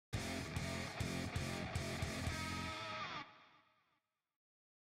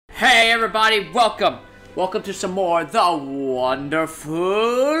Hey everybody, welcome to some more The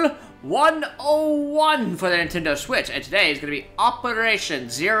Wonderful 101 for the Nintendo Switch, and today is going to be Operation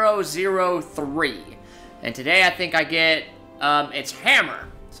 003. And today I think I get, it's Hammer.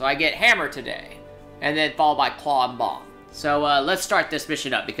 So I get Hammer today, and then followed by Claw and Bomb. So let's start this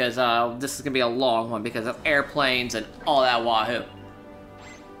mission up, because this is going to be a long one because of airplanes and all that wahoo.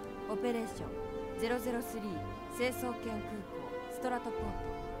 Operation 003 Saferoom Stratoport.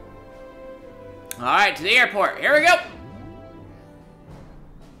 Alright, to the airport. Here we go!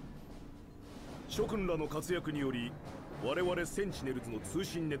 諸君らの活躍により、我々センチネルズの通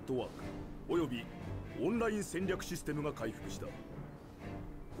信ネットワークおよびオンライン戦略システムが回復した。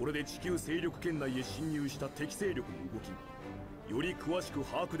これで地球勢力圏内へ侵入した敵勢力の動きがより詳しく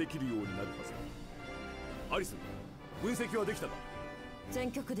把握できるようになるはずだ。アリス、分析はできたか？全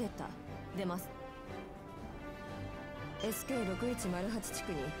局データ出ます。 SK6108 地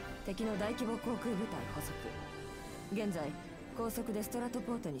区に敵の大規模航空部隊捕捉。現在高速でストラト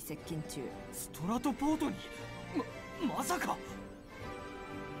ポートに接近中。ストラトポートに？まさか。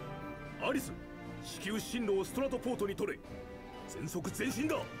アリス、至急進路をストラトポートに取れ。全速前進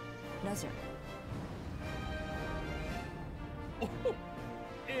だ。ラジャ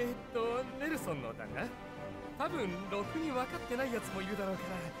ネルソンのだが、多分ろくに分かってないやつもいるだろうから、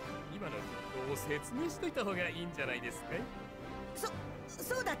今の実行を説明しといた方がいいんじゃないですか。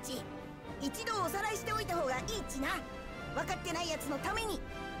そうだっち。一度おさらいしておいた方がいいっちな。分かってないやつのために。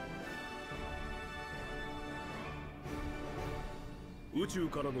宇宙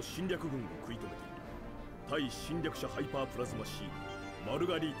からの侵略軍を食い止めている対侵略者ハイパープラズマシードマル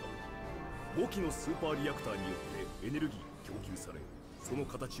ガリータを5機のスーパーリアクターによってエネルギーが供給され、その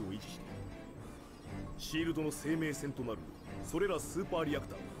形を維持している。シールドの生命線となるそれらスーパーリアク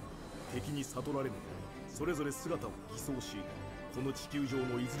ターは敵に悟られぬようそれぞれ姿を偽装し、この地球上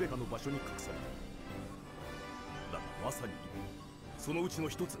のいずれかの場所に隠された。だがまさに今そのうちの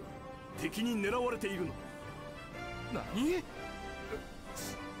一つが敵に狙われているのだ。何？って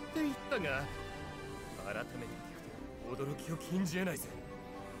言ったが、改めて聞くと驚きを禁じ得ないぜ。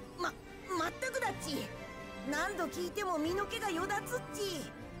まったくだっち。何度聞いても身の毛がよだつっ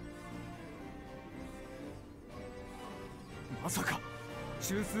ち。まさか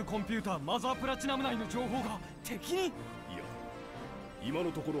中枢コンピューターマザープラチナム内の情報が敵に？いや、今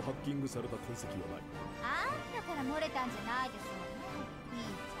のところハッキングされた痕跡はない。あんたから漏れたんじゃないでしょうね、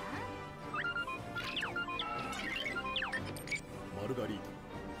マルガリータ、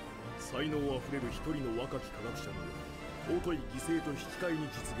才能あふれる一人の若き科学者の尊い犠牲と引き換えに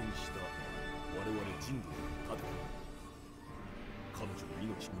実現した我々人類の盾だ。彼女の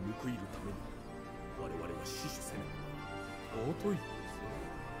命に報いるために我々は死守せねば。尊い。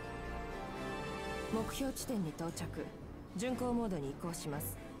目標地点に到着。巡航モードに移行しま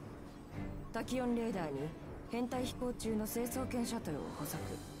す。タキオンレーダーに編隊飛行中の成層圏シャトルを捕捉。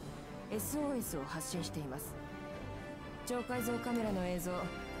 SOS を発信しています。超解像カメラの映像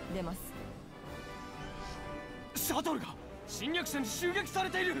出ます。シャトルが侵略者に襲撃され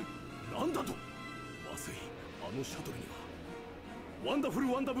ている。なんだと？まずい。あのシャトルにはワンダフ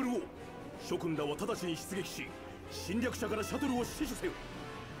ルワンダブルを諸君らは直ちに出撃し、侵略者からシャトルを死守せよ。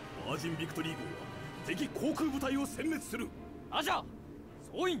バージンビクトリー号は敵航空部隊を殲滅する。アジャ、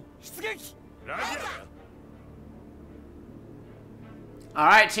総員出撃。ラジャ。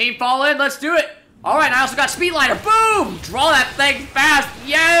 Alright, team, fall in, let's do it! Alright, I also got Speedliner, boom! Draw that thing fast,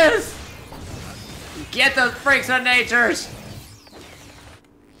 yes! Get those freaks of natures!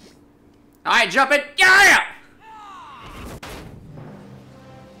 Alright, jump it, yeah!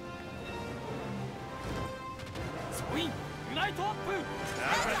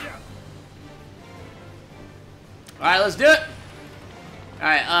 Alright, let's do it!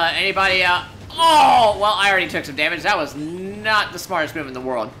 Alright, anybody, oh! Well, I already took some damage. That was not the smartest move in the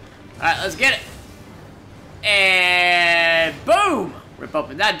world. Alright, let's get it! And boom! Rip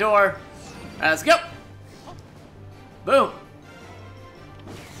open that door. Alright, let's go! Boom!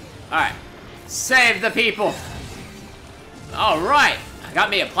 Alright. Save the people! Alright! I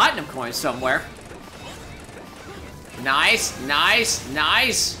got me a platinum coin somewhere. Nice, nice,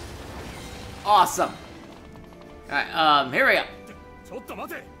 nice! Awesome! Alright, here we go. ちょっと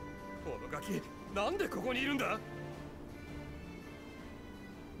待て。このガキ、なんでここにいるんだ？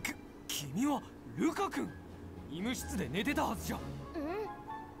君はルカ君。医務室で寝てたはずじゃ。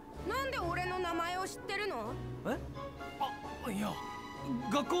なんで俺の名前を知ってるの？いや、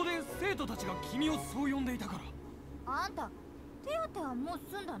学校で生徒たちが君をそう呼んでいたから。あんた手当はもう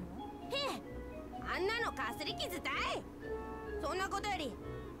済んだの？へえ、あんなのかすり傷たい。そんなことより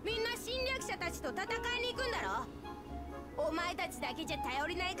みんな侵略者たちと戦いに行くんだろ。お前たちだけじゃ頼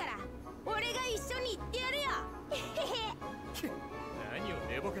りないから俺が一緒に行ってやるよ。何を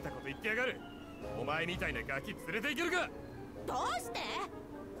寝ぼけたこと言ってやがる。お前みたいなガキ連れていけるか。どうして？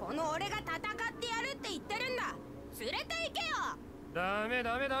この俺が戦ってやるって言ってるんだ。連れて行けよ。ダメ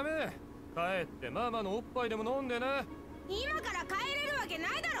ダメダメ。帰ってママのおっぱいでも飲んでな。今から帰れるわけない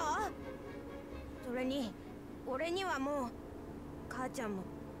だろ。それに俺にはもう母ちゃんも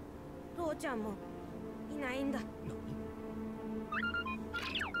父ちゃんもいないんだ。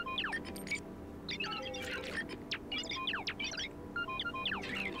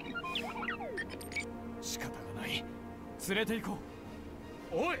仕方がない。連れて行こ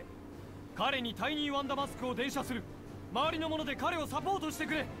う。おい、彼にタイニーワンダマスクを伝射する。周りの者で彼をサポートして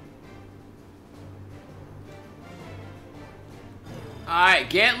くれ。Alright,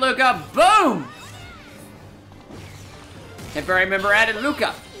 get Luca. Boom! Temporary member added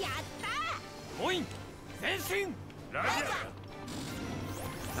Luca. やったー。コイン前進。ラジ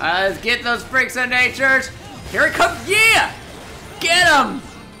Let's get those freaks of natures. Here it comes. Yeah! Get him!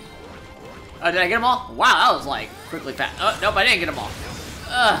 Oh, did I get them all? Wow, that was like quickly fast. Oh, nope, I didn't get them all.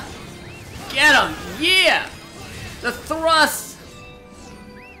 Get him! Yeah! The thrust!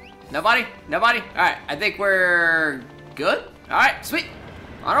 Nobody? Nobody? Alright, I think we're good. Alright, sweet.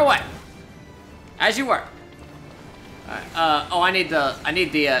 On our way. As you were. Alright, oh, I need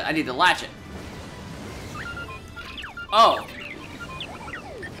the latchet. Oh.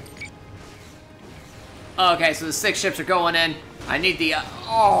 Okay, so the 6 ships are going in. I need the,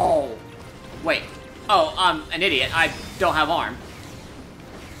 oh. Wait. Oh, I'm an idiot. I don't have arm.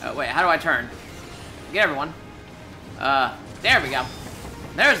 Wait, how do I turn? Get everyone. There we go.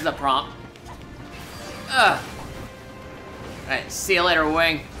 There's the prompt. Alright, see you later,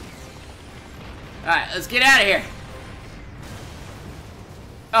 wing. Alright, let's get out of here.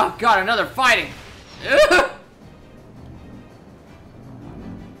 Oh god, another fighting.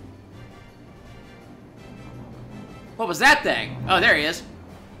 What was that thing? Oh, there he is.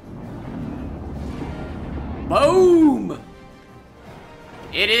 Boom!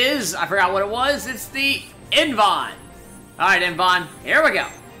 It is, I forgot what it was, it's the Invon. Alright, Invon, here we go.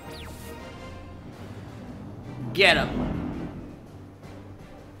 Get him.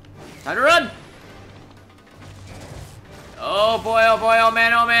 Time to run! Oh boy, oh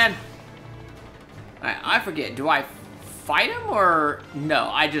man, oh man. Alright, I forget, do I fight him or no?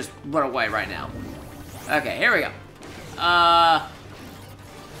 I just run away right now. Okay, here we go. Alright,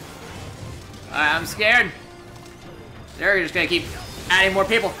 I'm scared. They're just gonna keep adding more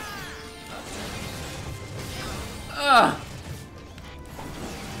people.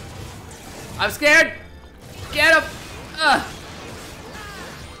 I'm scared. Get him.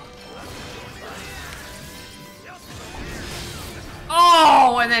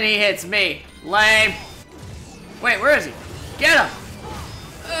 Oh, and then he hits me. Lame. Wait, where is he? Get him.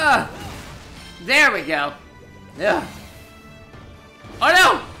 There we go. Ugh. Oh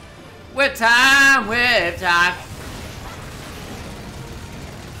no! With time, with time.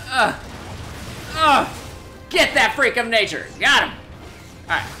 Get that freak of nature. Got him.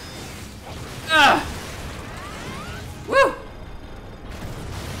 Alright. Woo!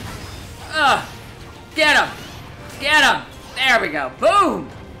 Get him! Get him! There we go. Boom!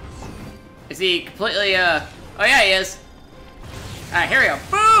 Is he completely, oh yeah, he is. Alright, here we go.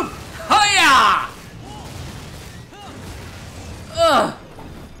 Boom! Ho-ya!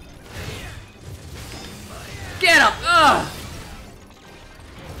 Get him!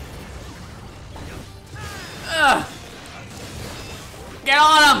 Get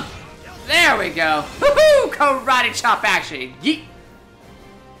on him! There we go. Woohoo! Karate chop action. Yeet!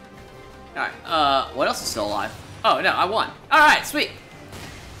 Alright, what else is still alive? Oh, no, I won. Alright, sweet.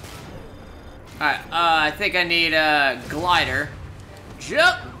 Alright, I think I need a glider.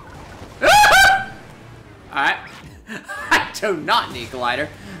 Jump! Alright. I do not need glider.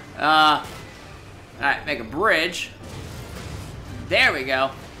 Alright, make a bridge. There we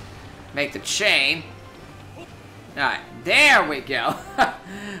go. Make the chain. Alright, there we go.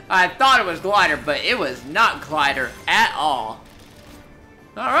 I thought it was glider, but it was not glider at all.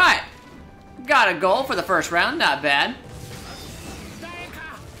 Alright. Got a goal for the first round, not bad.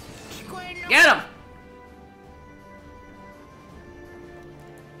 Get him!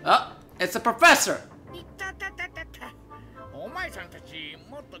 Oh, it's the professor. お前さんたち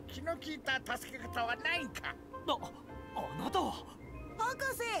もっと気の利いた助け方はないんか。あなたは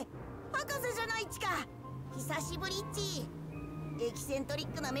博士じゃないっちか。久しぶりっち。エキセントリッ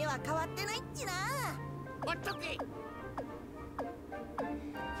クな目は変わってないっちな。ほっとけ。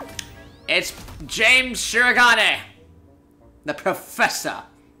 It's James Shirogane, the professor.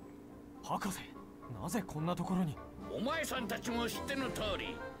 博士、なぜこんなところに？お前さんたちも知っての通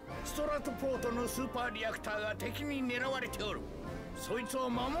り、ストラトポートのスーパーリアクターが敵に狙われておる。そいつを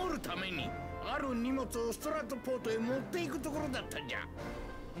守るためにある荷物をストラトポートへ持っていくところだったんじゃ。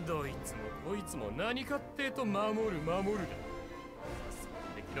どいつもこいつも何かってと守るだ。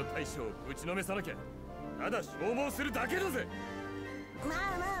敵の大将をぶちのめさなきゃただ消耗するだけだぜ。まあ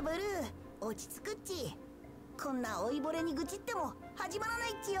まあブルー、落ち着くっち。こんな老いぼれに愚痴っても始まらな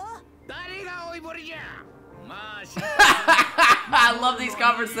いっちよ。誰が老いぼれじゃ。まあI love these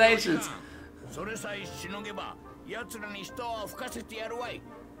conversations. それさえしのげば奴らに一泡吹かせてやるわい。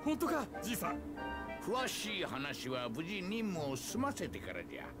本当かじいさん。詳しい話は無事任務を済ませてから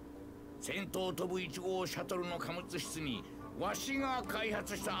じゃ。戦闘飛ぶ1号シャトルの貨物室にわしが開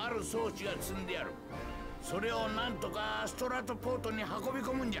発したある装置が積んである。それをなんとかストラトポートに運び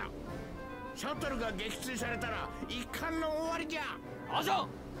込むんじゃ。シャトルが撃墜されたら一巻の終わりじゃ。アジャ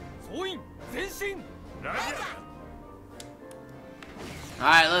総員前進。ラジャ。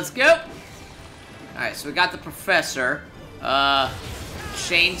 Alright, let's go. Alright, so we got the professor.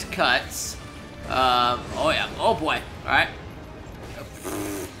 Chains cuts. Oh yeah. Oh boy. Alright.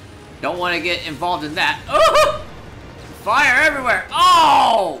 Don't want to get involved in that. Oh! Fire everywhere.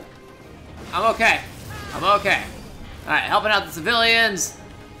 Oh! I'm okay. Alright, helping out the civilians.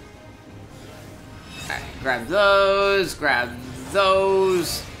 Alright, grab those.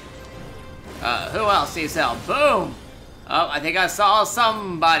 Who else needs help? Boom! Oh, I think I saw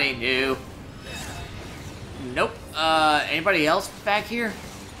somebody new. Nope. Anybody else back here?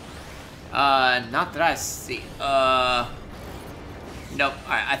 Not that I see. Nope.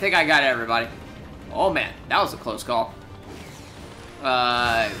 Alright, I think I got everybody. Oh man, that was a close call.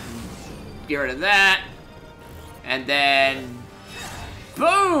 Get rid of that. And then...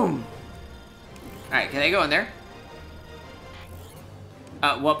 Boom! Alright, can they go in there?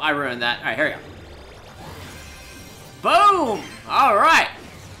 Whoop, I ruined that. Alright, here we go. Boom! Alright.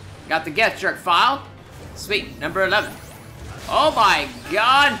 Got the DEATHJERK file. Sweet, number 11. Oh my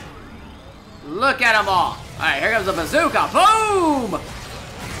god! Look at them all. Alright, here comes the bazooka. Boom!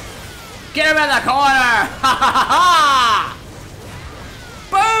 Get him in the corner! Ha ha ha!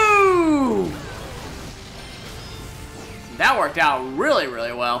 Boom! That worked out really,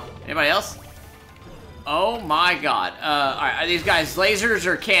 really well. Anybody else? Oh my god. Alright, are these guys lasers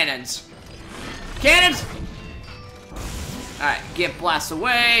or cannons? Cannons! Alright, get blast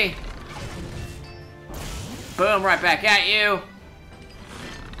away. Boom, right back at you.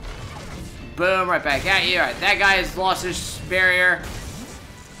 Boom, right back at you. Alright, that guy has lost his barrier.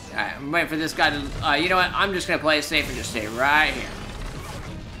 Alright, I'm waiting for this guy to... you know what? I'm just gonna play it safe and just stay right here.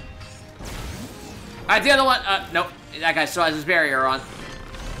 Alright, the other one... nope. That guy still has his barrier on.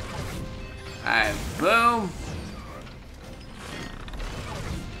 Alright, boom.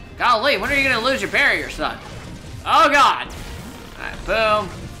 Golly, when are you gonna lose your barrier, son? Oh, God. Alright, boom.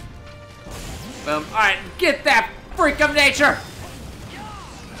 Boom. Alright, get that freak of nature!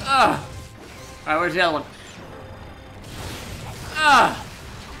 Ugh. Alright, where's the other one? Ugh.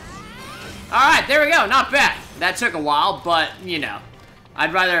 Alright, there we go. Not bad. That took a while, but, you know.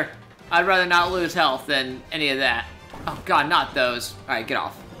 I'd rather not lose health than any of that. Oh, God, not those. Alright, get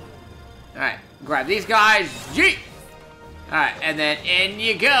off. Alright, grab these guys. Yeet! Alright, and then in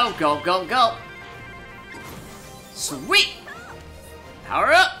you go. Go, go, go. Sweet!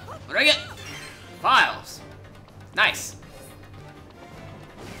 Power up. What do I get? Files. Nice.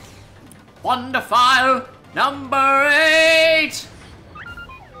 Wonder file number 8.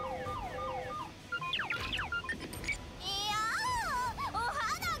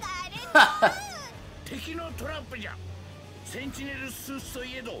 敵のトラップじゃ。センチネルスーツと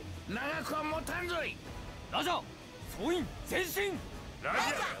いえど長くは持たんぞい。ラジャ総員前進。ラジ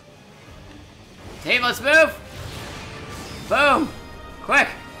ャ。 Team, let's move. Boom. Quick.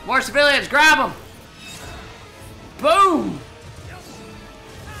 More civilians. Grab them. Boom.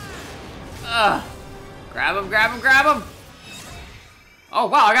 Grab them, grab them, grab them. Oh,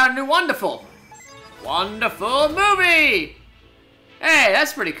 wow. I got a new Wonderful. Wonderful movie. Hey,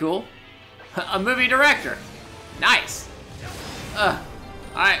 that's pretty cool. A movie director. Nice.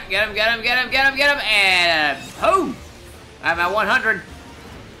 Alright, get him, get him, get him, get him, get him, and boom! I'm at 100.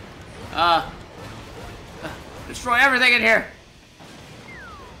 Destroy everything in here.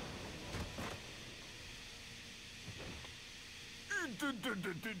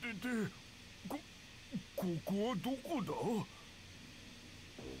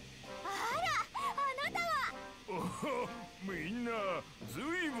みんなずい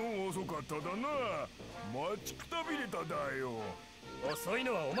ぶん遅かっただな。待ちくたびれただよ。遅い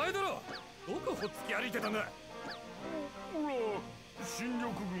のはお前だろ。どこほっつき歩いてたんだ。ほら、侵略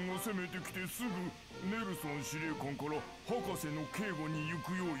軍が攻めてきてすぐネルソン司令官から博士の警護に行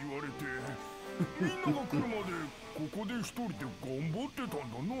くよう言われて、みんなが来るまでここで一人で頑張ってたん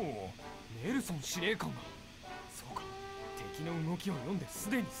だな。ネルソン司令官が。そうか、敵の動きを読んです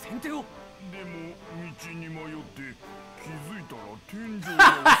でに先手を。でも道に迷って気づいたら天井が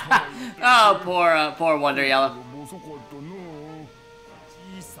さまよって Oh, poor Wonder Yellow. 遅かったな。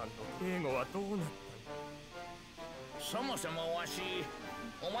じいさんの警護はどうなったの？そもそもわし、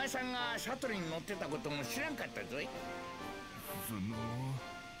お前さんがシャトルに乗ってたことも知らんかったぞい。その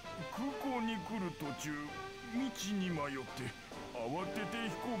空港に来る途中、道に迷って慌てて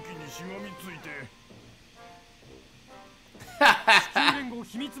飛行機にしがみついて。地球連合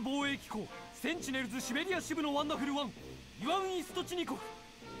秘密防衛機構センチネルズシベリア支部のワンダフルワン、イワン・イストチニコフ、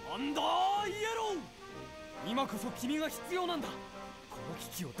アンダーイエロー。今こそ君が必要なんだ。この危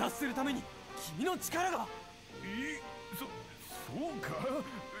機を脱するために君の力が。そうか。い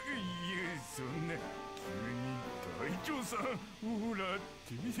え、そんな急に隊長さん、ほら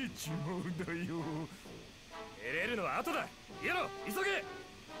照れちまうだよ。照れるのは後だ。イエロー、急げ。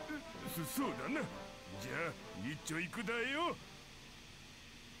そうだな。じゃあ一丁いくだよ。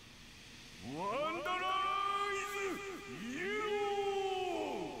ワンダライズイエロ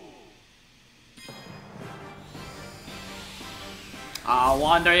ー。Oh,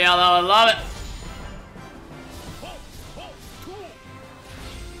 Wonder Yellow, I love it.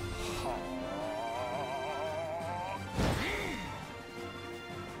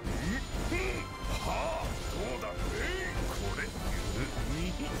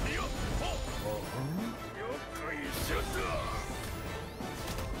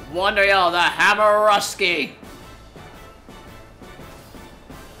 Wonder Yellow, the Hammer-Rusky.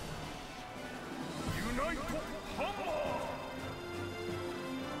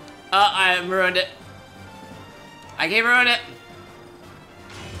 I ruined it. I can't ruin it.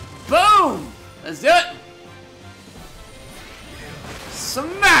 Boom! Let's do it.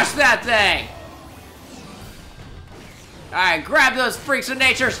 Smash that thing. All right, grab those freaks of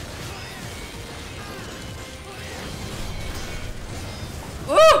natures.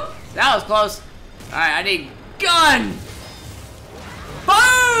 Woo! That was close. All right, I need gun.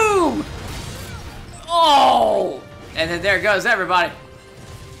 Boom! Oh! And then there goes everybody.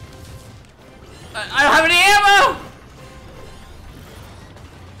 I don't have any ammo!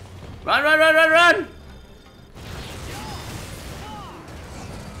 Run, run, run, run, run!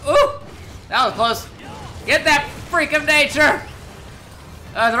 Ooh! That was close. Get that freak of nature!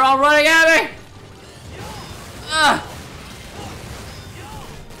 They're all running at me!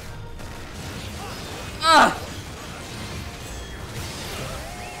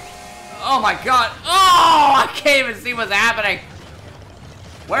 Oh my god! Oh! I can't even see what's happening!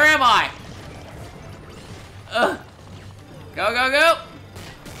 Where am I? Go, go, go!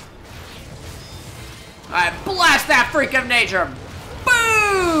 Alright, blast that freak of nature!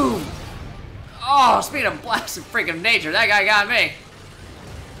 Boom! Oh, speaking of blasting freak of nature, that guy got me.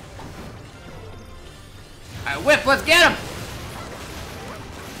 Alright, whip, let's get him!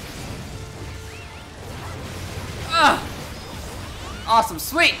 Awesome,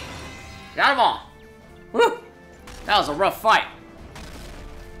 sweet! Got them all. Woo! That was a rough fight.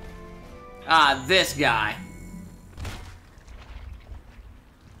 This guy.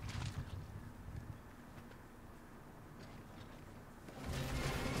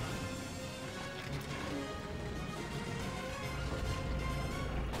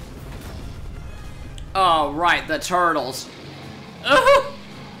 Oh, right, the turtles.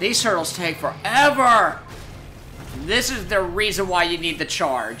 These turtles take forever. This is the reason why you need the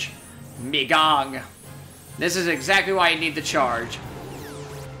charge. Migong. This is exactly why you need the charge.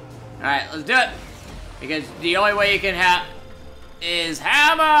 Alright, let's do it. Because the only way you can have is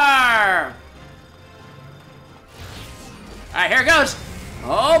hammer! Alright, here it goes.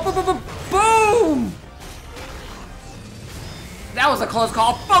 Oh, boom! That was a close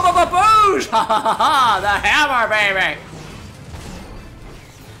call. Boosh! Ha ha ha! The hammer, baby!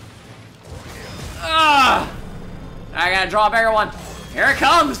 I gotta draw a bigger one. Here it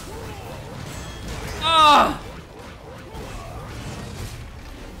comes!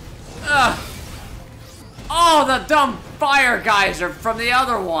 Oh, the dumb fire guys are from the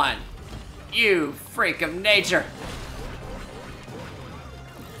other one. You freak of nature.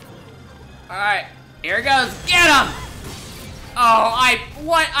 Alright, here it goes. Get him! Oh,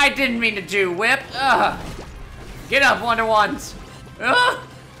 I didn't mean to do whip. Get up, Wonder Ones.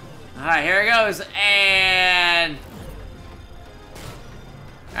 Alright, here it goes. And...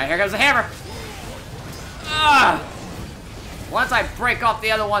 Alright, here goes the hammer. Once I break off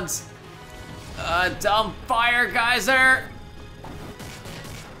the other ones. Dumb fire geyser.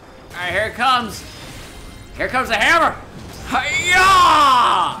 Alright, here it comes. Here comes the hammer.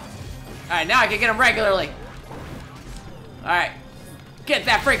 Hi-ya! Alright, now I can get him regularly. Alright. Get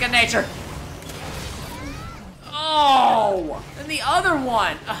that freak of nature. Oh! And the other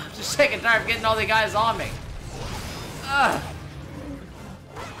one. Ugh, just taking time of getting all the guys on me.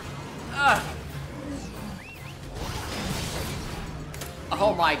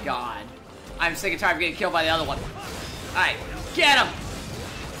 Oh my god. I'm sick and tired of getting killed by the other one. Alright, get him!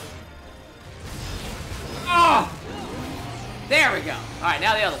 Oh! There we go. Alright,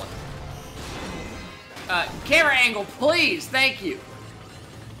 now the other one. Camera angle, please. Thank you.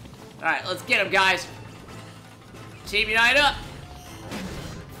 Alright, let's get him, guys. Team unite up.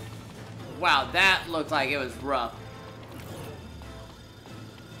 Wow, that looked like it was rough.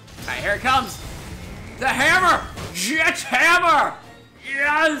 Alright, here it comes. The hammer! Jet hammer!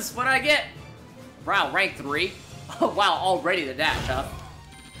 Yes! What did I get? Wow, rank 3? Oh, wow, already the dash, huh?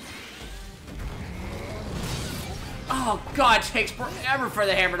 Oh, God, it takes forever for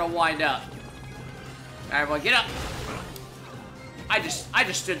the hammer to wind up. Alright, well, get up. I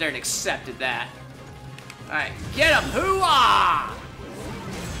just stood there and accepted that. Alright, get him! Hoo-ah!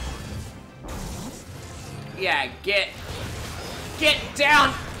 Yeah, get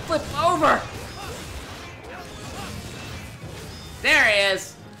down! Flip over! There he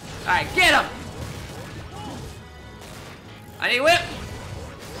is! Alright, get him! I need a whip!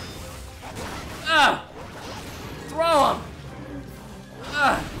 Throw him!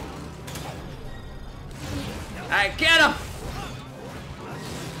 Alright, get him!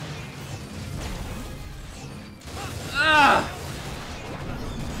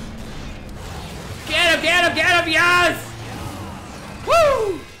 Get him, yes!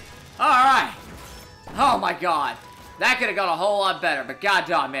 Woo! Alright. Oh my god. That could have gone a whole lot better, but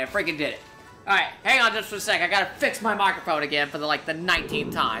goddamn, man, freaking did it. Alright, hang on just for a sec. I gotta fix my microphone again for the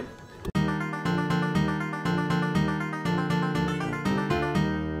 19th time.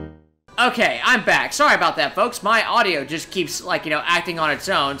 Okay, I'm back. Sorry about that, folks. My audio just keeps, acting on its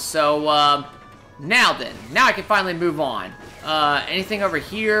own. So, now then. Now I can finally move on. Anything over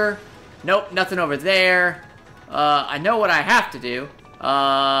here? Nope, nothing over there. I know what I have to do.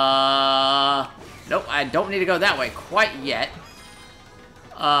 Nope, I don't need to go that way quite yet.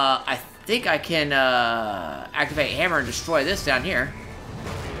 I think I can, activate hammer and destroy this down here.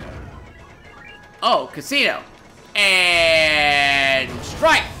 Oh, casino. And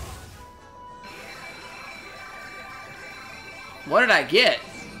strike! What did I get?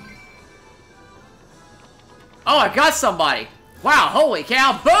 Oh, I got somebody! Wow, holy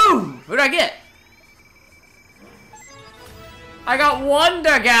cow, boom! Who did I get? I got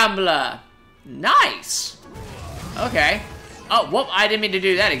Wonder Gambler! Nice! Okay. Oh, whoop, I didn't mean to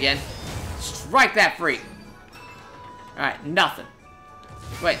do that again. Strike that freak. Alright, nothing.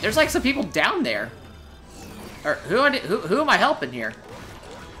 Wait, there's some people down there. Or, who am I helping here?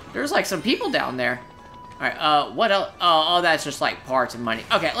 There's some people down there. Alright, what else? Oh, that's just parts and money.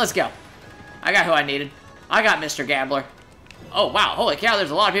 Okay, let's go. I got who I needed. I got Mr. Gambler. Oh, wow, holy cow, there's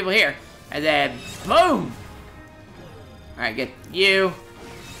a lot of people here. And then, boom! Alright, get you.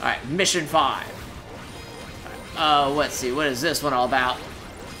 Alright, mission 5. Let's see, what is this one all about?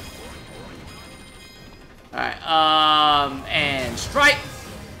 Alright, and strike!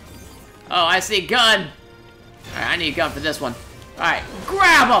 Oh, I see gun! Alright, I need a gun for this one. Alright,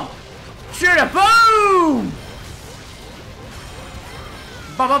 grab him! Shoot it! Boom!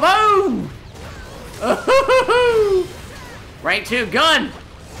 Ba-ba-boom! Rank 2 gun!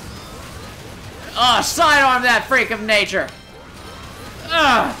 Oh, sidearm that freak of nature!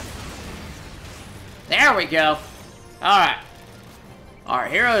 There we go. Alright. Our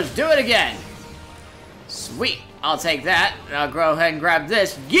heroes do it again. Sweet. I'll take that. And I'll go ahead and grab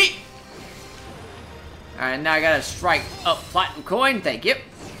this. Yeet! Alright, now I gotta strike. Oh, platinum coin. Thank you.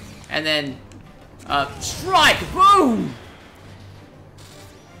 And then, strike! Boom!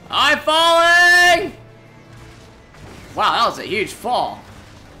 I'm falling! Wow, that was a huge fall.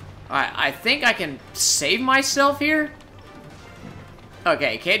 Alright, I think I can save myself here.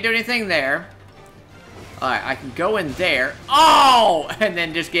 Okay, can't do anything there. Alright, I can go in there. Oh! And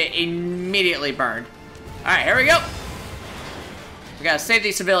then just get immediately burned. Alright, here we go. We gotta save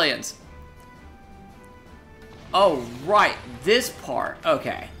these civilians. Oh, right. This part.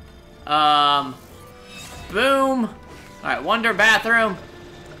 Okay. Boom. Alright, Wonder Bathroom.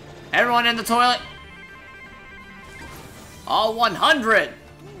 Everyone in the toilet. All 100.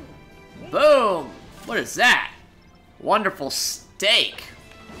 Boom. What is that? Wonderful steak.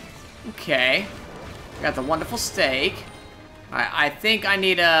 Okay. Got the wonderful steak. I think I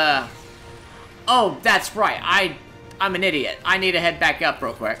need a... Oh, that's right. I'm an idiot. I need to head back up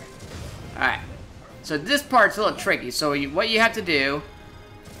real quick. Alright. So this part's a little tricky. So what you have to do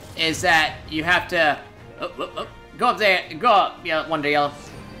is that you have to... Go up there. Go up. Yeah, one day yellow.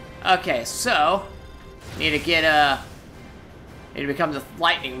 Okay, so... Need to get need to become the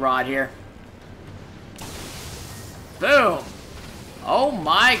lightning rod here. Boom! Oh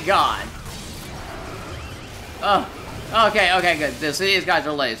my god. Oh. Okay, good. So these guys are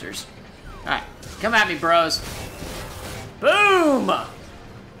lasers. Alright. Come at me, bros. Boom!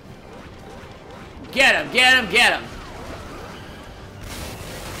 Get him, get him, get him.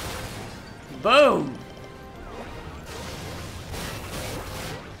 Boom!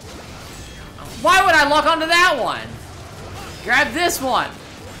 Why would I lock onto that one? Grab this one.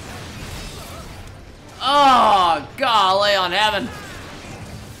 Oh, golly on heaven.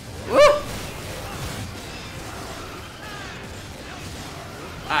 Woo!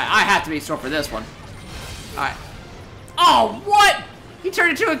 Alright, I have to be sore for this one. Alright. Oh, what? He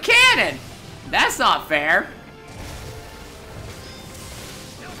turned into a cannon. That's not fair.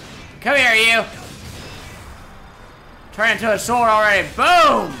 Come here, you. Turn into a sword already.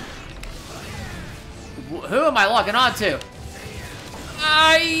 Boom! Who am I locking onto?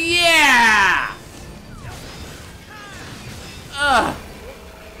 Yeah!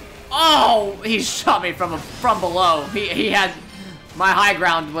 Oh, he shot me from below. He had... My high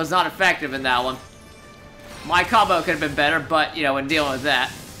ground was not effective in that one. My combo could have been better, but, you know, in dealing with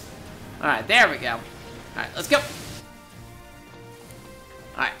that. Alright, there we go. Alright, let's go.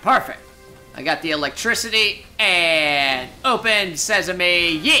 Alright, perfect. I got the electricity, and open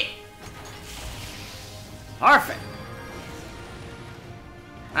sesame, yeet! Perfect.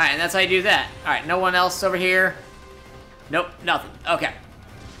 Alright, and that's how you do that. Alright, no one else over here? Nope, nothing. Okay.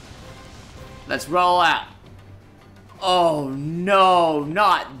 Let's roll out. Oh, no,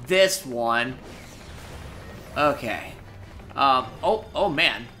 not this one. Okay. Oh,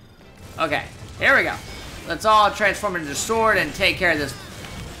 man. Okay, here we go. Let's all transform into a sword and take care of this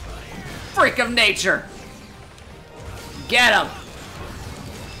freak of nature. Get him.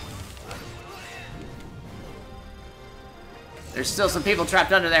 There's still some people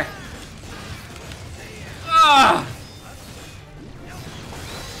trapped under there. Ugh.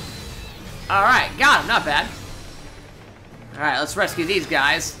 Alright, got him. Not bad. Alright, let's rescue these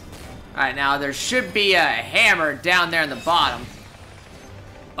guys. Alright, now there should be a hammer down there in the bottom.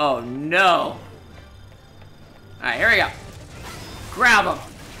 Oh, no. Alright, here we go. Grab him.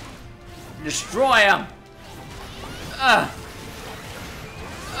 Destroy him.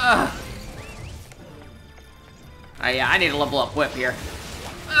 Yeah, I need to level up whip here.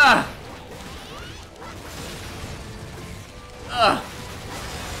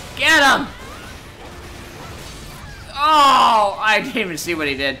 Get him! Oh, I didn't even see what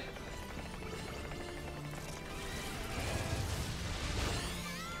he did.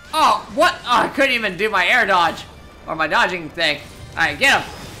 Oh, what? Oh, I couldn't even do my air dodge. Or my dodging thing. Alright, get him.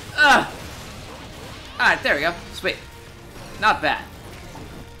 Alright, there we go. Sweet. Not bad.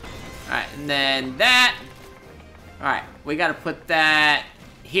 Alright, and then that. Alright, we gotta put that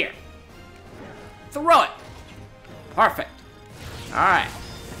here. Throw it. Perfect. Alright.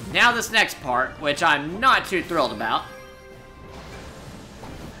 Now this next part, which I'm not too thrilled about.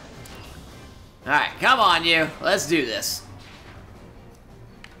 Alright, come on you. Let's do this.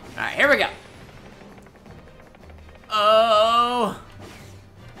 Alright, here we go. Oh.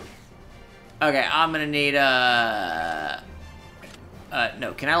 Okay, I'm gonna need, no,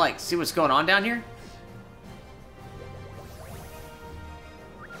 can I, like, see what's going on down here?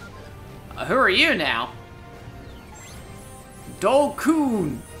 Who are you now?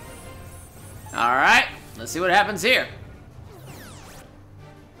 Dokun. Alright, let's see what happens here.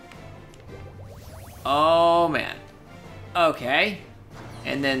 Oh, man. Okay.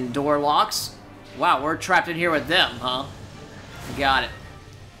 And then door locks. Wow, we're trapped in here with them, huh? Got it.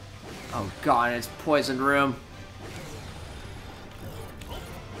 Oh, God, it's poisoned room.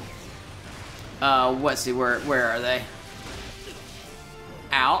 Let's see, where are they?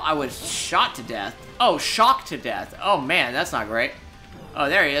 Ow, I was shot to death. Oh, shocked to death. Oh, man, that's not great. Oh,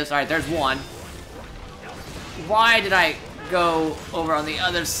 there he is. Alright, there's one. Why did I go over on the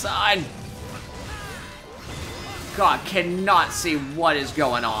other side? God, cannot see what is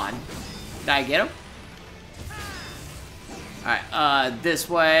going on. Did I get him? Alright, this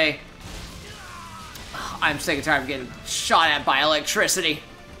way. I'm sick and tired of getting shot at by electricity.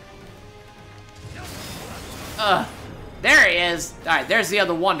 There he is. Alright, there's the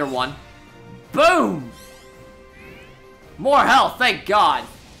other Wonder one. Boom! More health, thank God.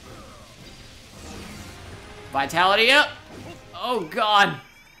 Vitality up. Oh, God.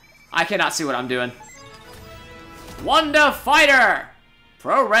 I cannot see what I'm doing. Wonder Fighter!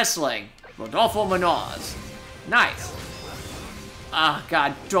 Pro Wrestling. Rodolfo Munoz. Nice. Oh,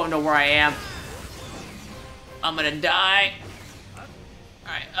 God, don't know where I am. I'm gonna die.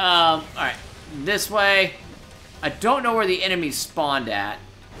 Alright, this way. I don't know where the enemies spawned at.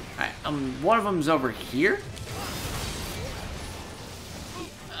 Alright, one of them's over here.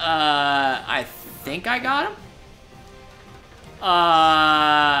 I think I got him.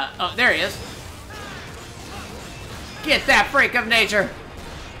 Oh, there he is. Get that freak of nature.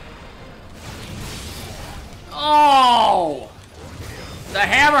 Oh! The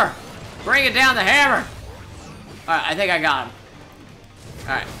hammer! Bring it down, the hammer! Alright, I think I got him.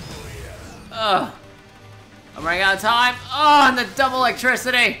 Alright. I'm running out of time. Oh, and the double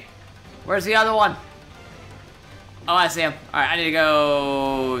electricity! Where's the other one? Oh, I see him. Alright, I need to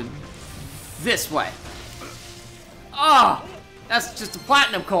go this way. Oh! That's just a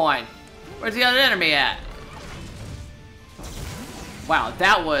platinum coin. Where's the other enemy at? Wow,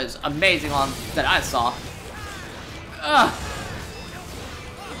 that was amazing on that I saw. Alright,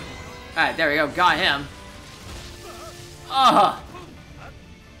 there we go. Got him.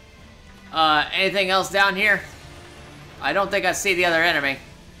 Anything else down here? I don't think I see the other enemy.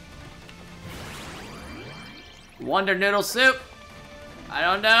 Wonder Noodle Soup? I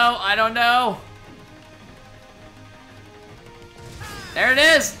don't know. I don't know. There it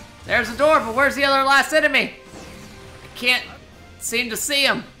is. There's the door, but where's the other last enemy? I can't seem to see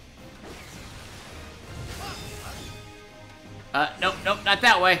him. Nope, not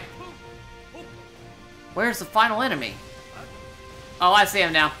that way. Where's the final enemy? Oh, I see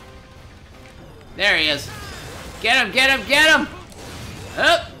him now. There he is. Get him, get him, get him!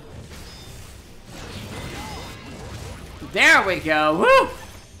 Up! There we go. Woo!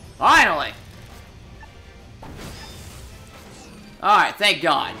 Finally! Alright, thank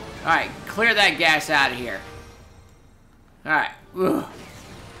God. Alright, clear that gas out of here. Alright.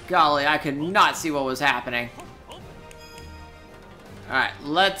 Golly, I could not see what was happening. Alright,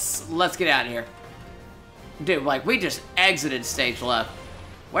 let's get out of here. Dude, like, we just exited stage left.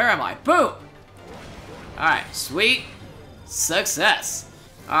 Where am I? Boom! Alright, sweet. Success.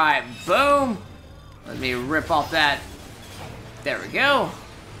 Alright, boom. Let me rip off that. There we go.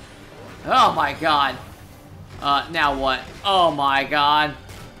 Oh my God. Now what? Oh my God.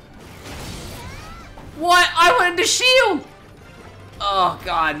 What? I went into shield! Oh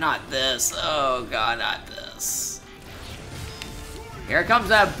God, not this. Oh God, not this. Here comes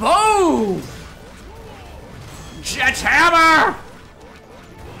that boom! Jet hammer!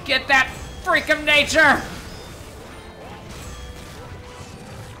 Get that freak of nature!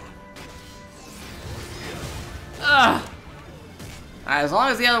 Ugh. Alright, as long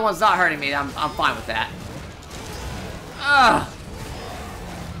as the other one's not hurting me, I'm fine with that. Ugh.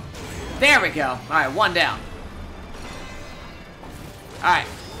 There we go. Alright, one down. Alright.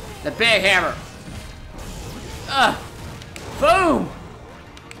 The big hammer. Ugh. Boom!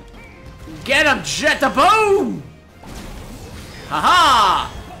 Get him, Jet the boom! Haha!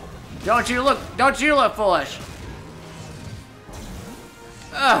 Don't you look foolish.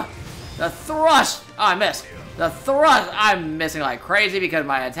 Ugh. The thrust! Oh, I missed. The thrust! I'm missing like crazy because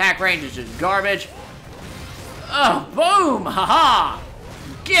my attack range is just garbage. Oh, boom! Haha!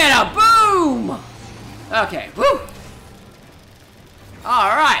 Get a boom! Okay, woo!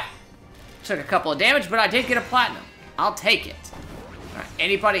 Alright. Took a couple of damage, but I did get a platinum. I'll take it. Alright,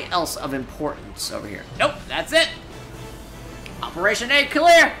 anybody else of importance over here? Nope, that's it. Operation A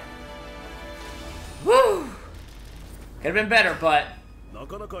clear! Woo! Could have been better, but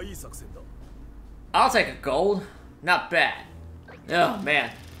I'll take a gold. Not bad. Oh,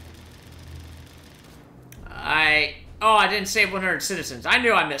 man. I didn't save 100 citizens. I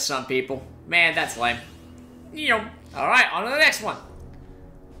knew I missed some people. Man, that's lame. Alright, on to the next one.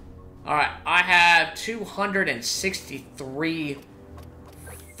 Alright, I have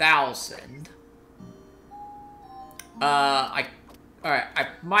 263,000. Alright, I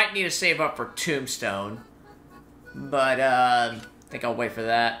might need to save up for Tombstone. But, I think I'll wait for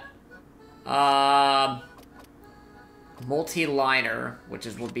that. Multi-liner, which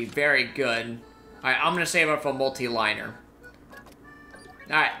would be very good. Alright, I'm gonna save up for multi-liner.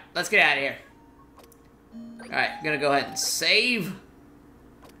 Alright, let's get out of here. Alright, gonna go ahead and save.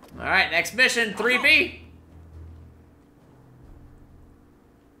 Alright, next mission, 3B.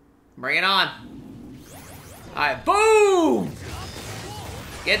 Bring it on. Alright, boom!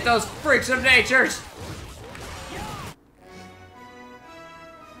 Get those freaks of natures!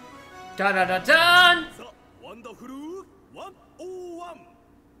 Dun dun dun dun!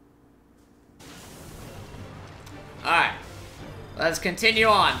 Alright, let's continue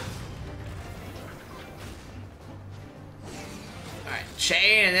on. Alright,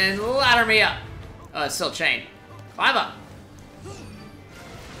 chain and then ladder me up. Oh, it's still chain. Climb up.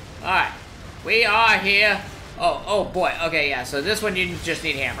 Alright. We are here. Oh boy. Okay, yeah, so this one you just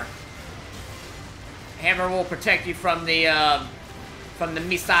need hammer. Hammer will protect you from the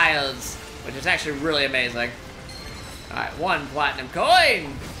missiles, which is actually really amazing. Alright, 1 platinum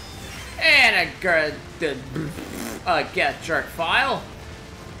coin. And a good get jerk file.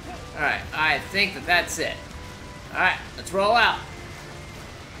 Alright, I think that's it. Alright, let's roll out.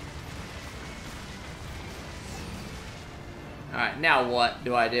 Alright, now what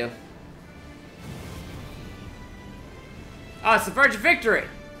do I do? Oh, it's the Verge of Victory!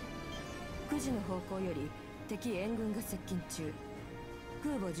 9時の方向より敵援軍が接近中。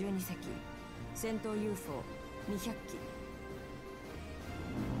空母12隻、戦闘 UFO200 機。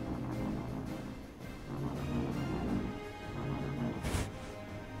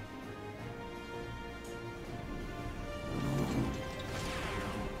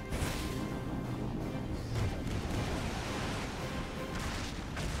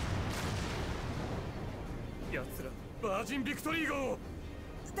奴らバージンビクトリー号。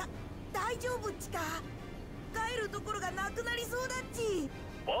大丈夫っちか。帰るところがなくなりそうだっち。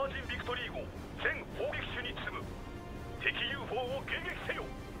バージンビクトリー号全砲撃手に積む。敵 UFO を迎撃せよ。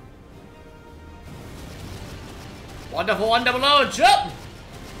 Wonderful 100 jump!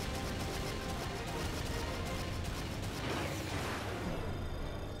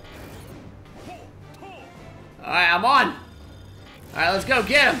 Alright, I'm on! Alright, let's go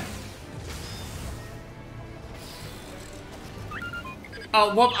get him!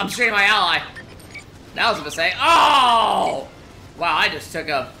 Oh, whoop, I'm shooting my ally. That was gonna say, oh! Wow, I just took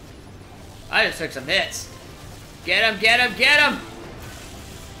some hits. Get him, get him, get him!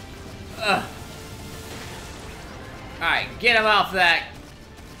 Alright, get him off that.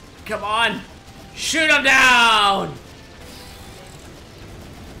 Come on. Shoot him down!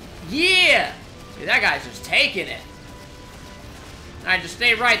 Yeah! Dude, that guy's just taking it. Alright, just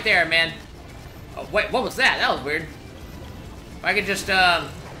stay right there, man. Oh, wait, what was that? That was weird. If I could just,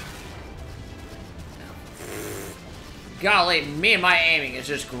 golly, me and my aiming is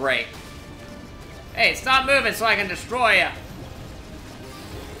just great. Hey, stop moving so I can destroy you.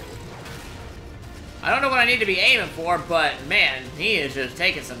 I don't know what I need to be aiming for, but, man, he is just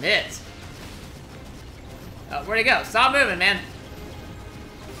taking some hits. Oh, where'd he go? Stop moving, man.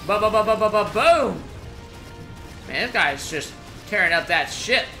 Boom! Man, this guy's just tearing up that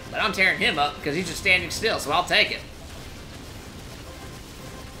ship, but I'm tearing him up because he's just standing still, so I'll take it.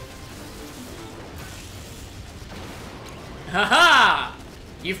 Haha!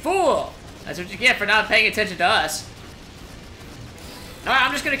 You fool! That's what you get for not paying attention to us. Alright,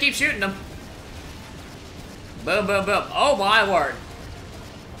 I'm just gonna keep shooting them. Boom, boom, boom. Oh my word.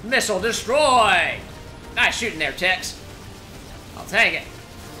 Missile destroy! Nice shooting there, Tex. I'll take it.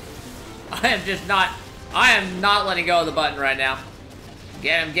 I am not letting go of the button right now.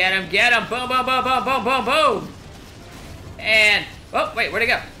 Get him, get him, get him! Boom, boom, boom, boom, boom, boom, boom! And, oh, wait, where'd he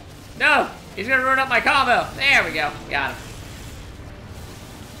go? No! He's gonna ruin up my combo. There we go. Got him.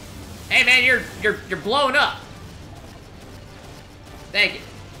 Hey man, you're blowing up. Thank you.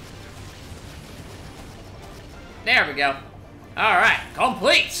 There we go. Alright,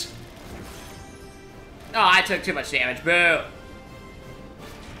 complete. Oh, I took too much damage. Boo.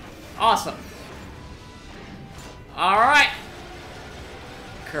 Awesome. Alright.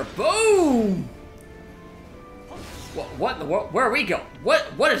 Kerboom! What in the world? Where are we going?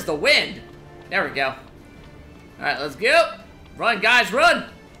 What is the wind? There we go. Alright, let's go. Run, guys, run!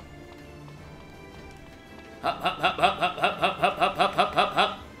 Hup, hup, hup, hup, hup, hup, hup, hup, hup, hup, hup, hup,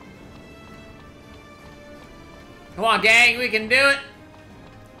 hup. Come on, gang, we can do it.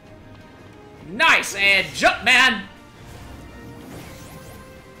 Nice, and jump, man!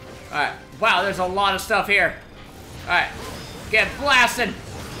 Alright, wow, there's a lot of stuff here. Alright, get blasted!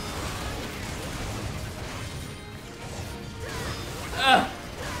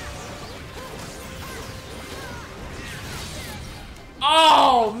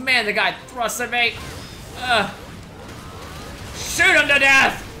 Oh, man, the guy thrust at me. Shoot him to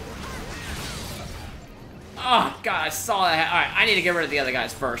death! Oh, God, I saw that. Alright, I need to get rid of the other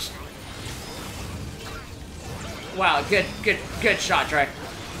guys first. Wow, good shot, Trey.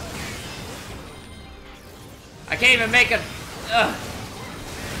 I can't even make him.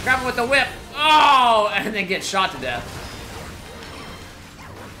 Grab him with the whip. Oh, and then get shot to death.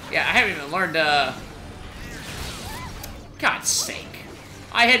 Yeah, I haven't even learned, God's sake.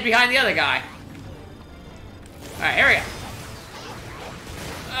 I hid behind the other guy. Alright, here we go.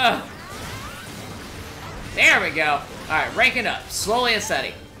 There we go. Alright, ranking up. Slowly and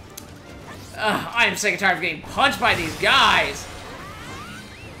steady. I am sick and tired of getting punched by these guys.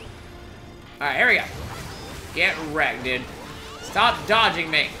 Alright, here we go. Get wrecked, dude. Stop dodging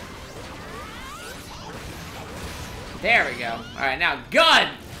me. There we go. Alright, now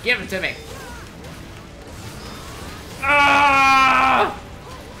gun! Give it to me. Ah!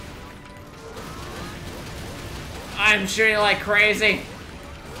 I'm shooting like crazy.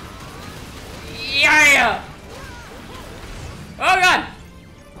 Yeah! Oh god!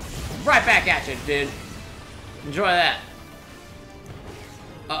 Right back at you, dude. Enjoy that.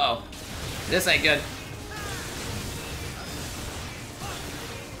 Uh-oh. This ain't good.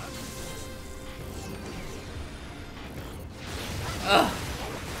 Ugh.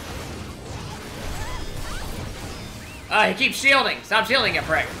 Oh, he keeps shielding. Stop shielding, you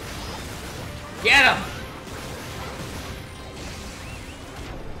prick. Get him!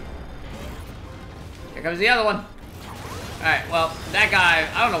 Here comes the other one. Alright, well, that guy,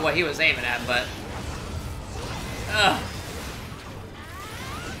 I don't know what he was aiming at, but... Ugh.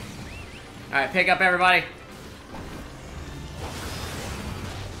 Alright, pick up everybody.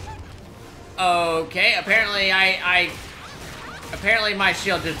 Okay, apparently apparently my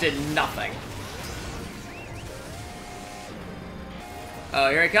shield just did nothing. Oh,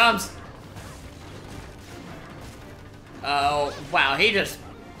 here he comes. Oh, wow, he just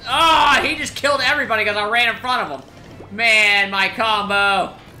killed everybody because I ran in front of him. Man, my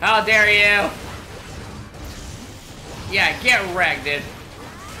combo. How dare you? Yeah, get wrecked, dude.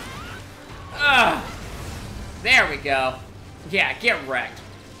 Ugh. There we go. Yeah, get wrecked.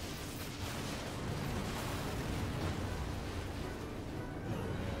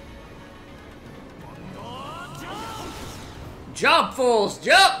 Jump, fools,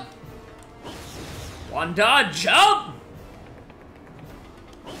 jump! One dodge, jump!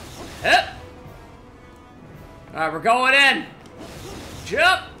 Hip! Alright, we're going in.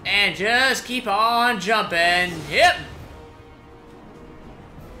 Jump, and just keep on jumping. Hip!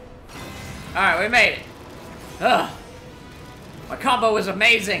 Alright, we made it. Ugh. My combo was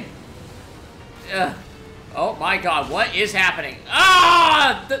amazing. Ugh. Oh my god, what is happening?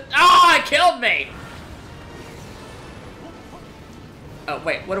 Ah! It killed me! Oh,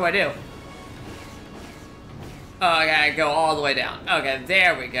 wait, what do I do? Oh, I gotta go all the way down. Okay,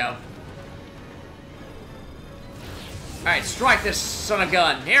 there we go. Alright, strike this son of a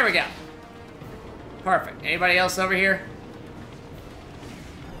gun. Here we go. Perfect. Anybody else over here?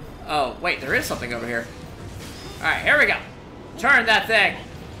 Oh, wait, there is something over here. Alright, here we go. Turn that thing.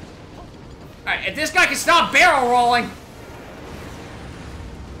 Alright, if this guy can stop barrel rolling,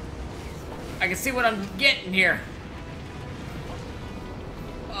 I can see what I'm getting here.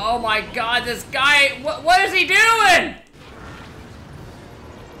 Oh my god, this guy, what is he doing?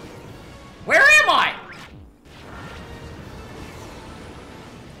 Where am I?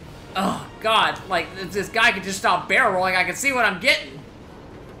 Oh god, like, if this guy could just stop barrel rolling, I can see what I'm getting.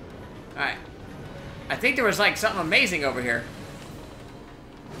 Alright. I think there was like something amazing over here.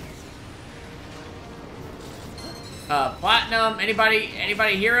 Platinum, anybody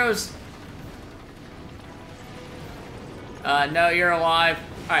heroes? No, you're alive.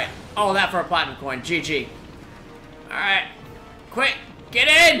 Alright, all that for a platinum coin. GG. Alright. Quick, get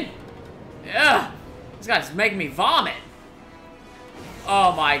in! Ugh. This guy's making me vomit.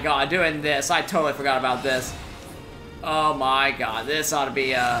 Oh my god, doing this. I totally forgot about this. Oh my god, this ought to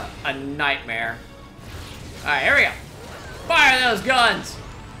be a nightmare. Alright, here we go. Fire those guns!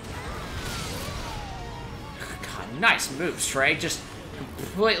 God, nice moves, Trey. Just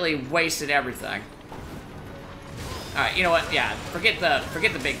completely wasted everything. Alright, you know what? Yeah, forget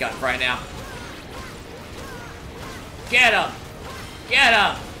the big gun right now. Get him! Get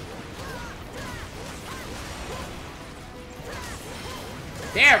him!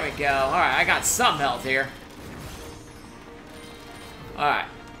 There we go. Alright, I got some health here. Alright.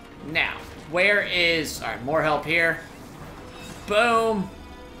 Now, where is... Alright, more help here. Boom!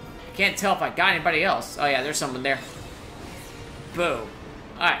 Can't tell if I got anybody else. Oh yeah, there's someone there. Boom.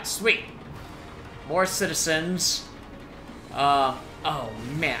 Alright, sweet. More citizens. Oh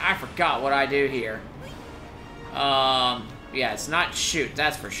man, I forgot what I do here. Yeah, it's not shoot,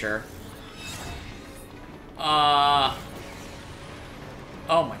 that's for sure. Oh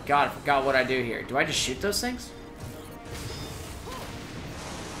my god, I forgot what I do here. Do I just shoot those things?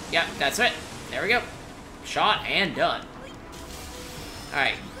 Yep, that's it. There we go. Shot and done.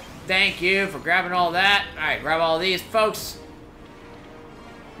 Alright, thank you for grabbing all that. Alright, grab all these, folks.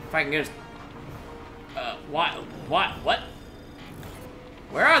 If I can get... What?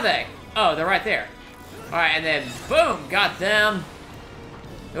 Where are they? Oh, they're right there. Alright, and then boom, got them.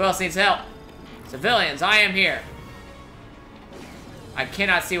 Who else needs help? Civilians, I am here. I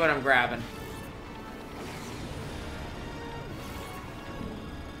cannot see what I'm grabbing.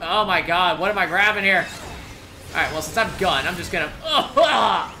 Oh my god, what am I grabbing here? Alright, well, since I'm gun, I'm just gonna...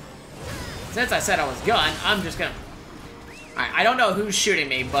 Since I said I was gun, I'm just gonna... Alright, I don't know who's shooting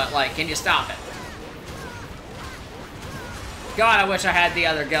me, but, like, can you stop it? God, I wish I had the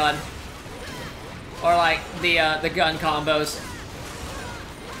other gun. Or, like, the gun combos.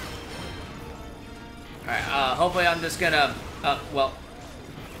 Alright, hopefully I'm just gonna... well...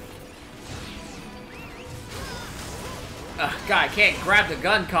 God, I can't grab the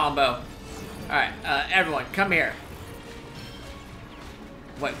gun combo. Alright, everyone, come here.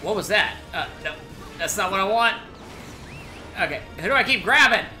 Wait, what was that? No, that's not what I want. Okay, who do I keep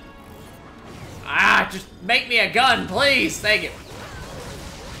grabbing? Ah, just make me a gun, please. Thank you.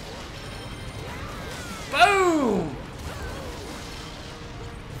 Boom!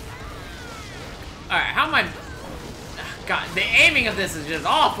 Alright, how am I... God, the aiming of this is just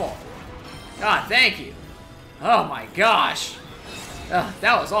awful. God, thank you. Oh my gosh.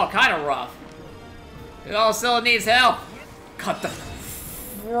 That was all kind of rough. It all still needs help. God, the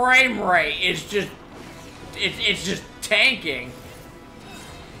frame rate is just... It's just tanking.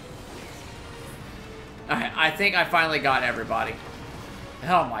 I think I finally got everybody.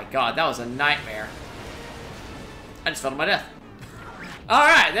 Oh my god, that was a nightmare. I just fell to my death.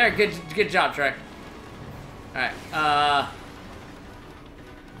 Alright, there, good job, Trey. Alright,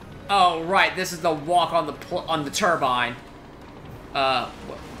 oh, right, this is the walk on the turbine.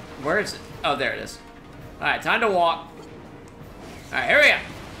 Where is it? Oh, there it is. Alright, time to walk. Alright, here we go.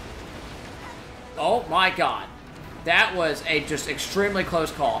 Oh my god. That was a just extremely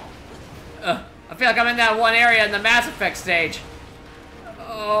close call. I feel like I'm in that one area in the Mass Effect stage.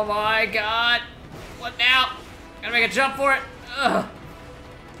 Oh my god. What now? Gotta make a jump for it. Ugh.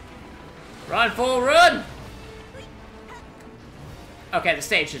 Run, fool, run! Okay, the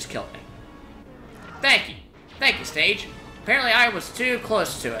stage just killed me. Thank you. Thank you, stage. Apparently I was too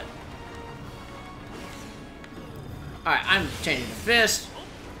close to it. Alright, I'm changing the fist.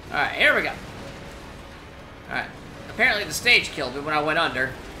 Alright, here we go. Alright. Apparently the stage killed me when I went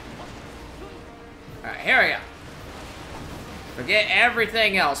under. Alright, here we go. Forget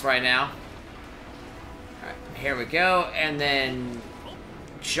everything else right now. Alright, here we go. And then...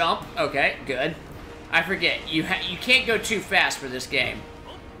 jump. Okay, good. I forget. You can't go too fast for this game.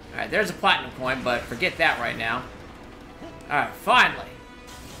 Alright, there's a platinum coin, but forget that right now. Alright, finally.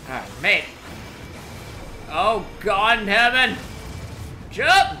 Alright, made it. Oh, God in heaven.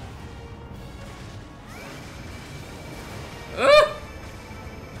 Jump! Ooh!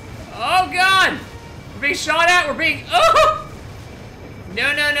 Oh, God! We're being shot at. We're being... Oh!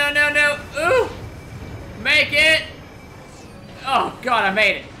 No, no, no, no, no. Ooh! Make it! Oh, God, I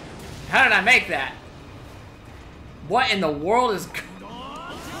made it. How did I make that? What in the world is...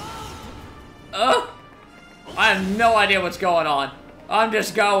 Oh! I have no idea what's going on. I'm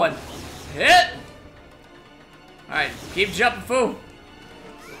just going. Hit! Alright, keep jumping, fool.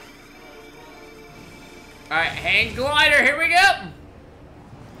 Alright, hang glider, here we go!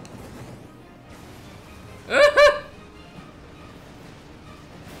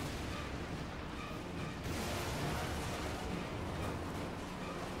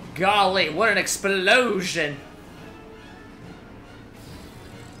 Golly, what an explosion!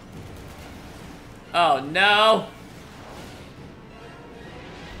 Oh no!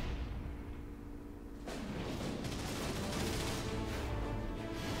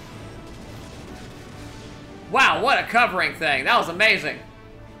 Wow, what a covering thing! That was amazing!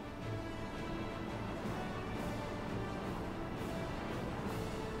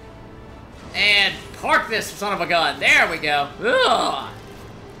 And park this son of a gun. There we go. Ugh.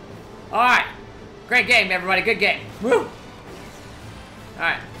 Alright. Great game, everybody. Good game. Woo!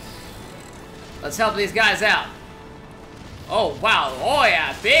 Alright. Let's help these guys out. Oh, wow. Oh,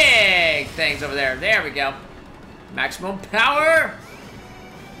 yeah. Big things over there. There we go. Maximum power.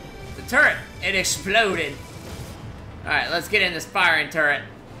 The turret. It exploded. Alright, let's get in this firing turret.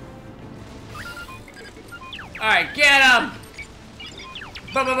 Alright, get him!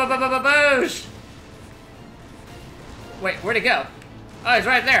 Boosh! Wait, where'd he go? Oh, he's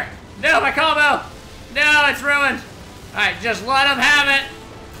right there. No, my combo! No, it's ruined! Alright, just let him have it!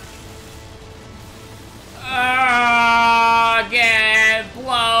 Get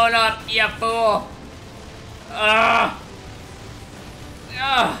blown up, you fool!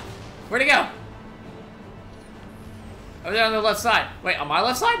 Where'd he go? Over there on the left side. Wait, on my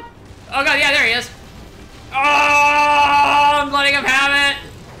left side? Oh god, yeah, there he is. Oh, I'm letting him have it.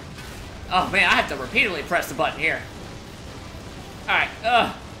 Oh man, I have to repeatedly press the button here. Alright,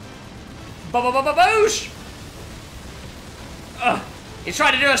 boosh! He's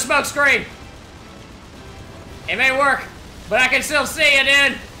trying to do a smoke screen. It may work, but I can still see you,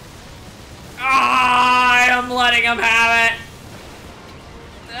 dude. I am letting him have it.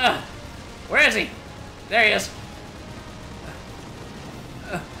 Ugh. Where is he? There he is.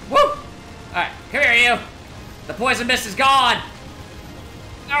 Woo! Alright, come here, you. The poison mist is gone.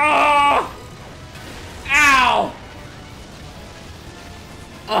 Oh! Ow!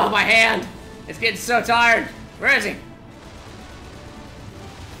 Oh, my hand. It's getting so tired. Where is he?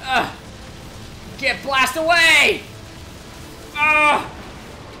 Get blast away!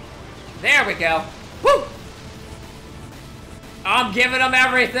 There we go. Woo! I'm giving him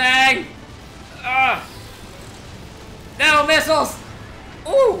everything. No missiles.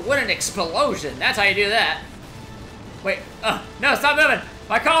 Ooh, what an explosion. That's how you do that. Wait, no, stop moving.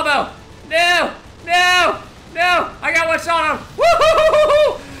 My combo. No, no, no. I got one shot on him.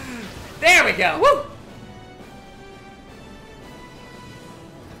 Woo-hoo-hoo-hoo-hoo. There we go. Woo!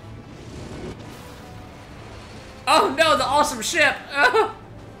 Oh no, the awesome ship!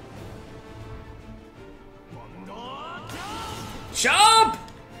 Jump!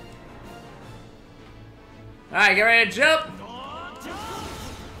 Alright, get ready to jump.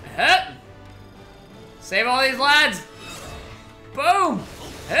 Hup. Save all these lads. Boom!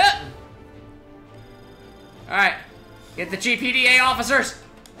 Hup. Alright, get the GPDA officers.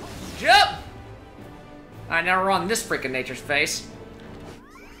 Jump! Alright, now we're on this freaking nature's face.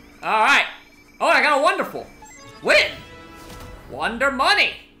 Alright. Oh, I got a wonderful. Win! Wonder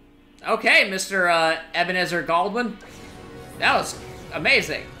money! Okay, Mr. Ebenezer Baldwin. That was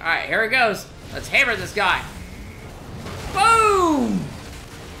amazing. Alright, here it goes. Let's hammer this guy. Boom!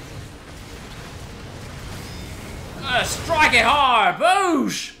 Strike it hard!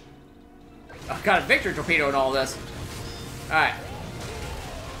 Boosh! Oh, got a victory torpedo in all this. Alright.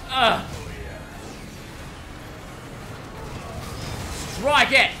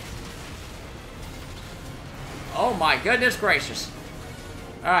 Strike it! Oh my goodness gracious.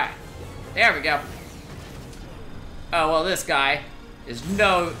 Alright. There we go. Oh, well, this guy is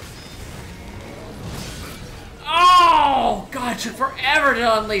no... Oh! God, it took forever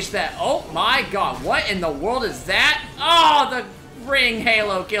to unleash that. Oh my god, what in the world is that? Oh, the ring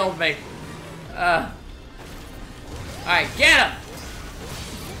halo killed me. Alright, get him!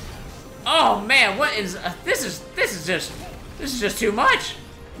 Oh man, what is... this is just too much.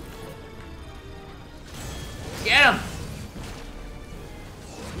 Get him!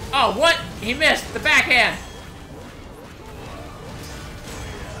 Oh, what? He missed the backhand.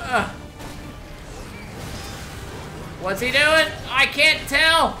 What's he doing? I can't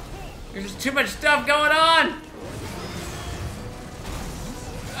tell. There's just too much stuff going on.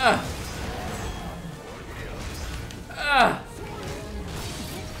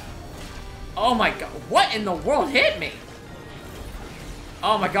 Oh my god, what in the world hit me?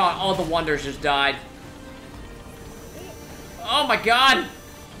 Oh my god, all the wonders just died. Oh my god!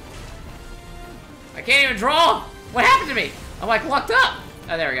 I can't even draw! What happened to me? I'm like locked up!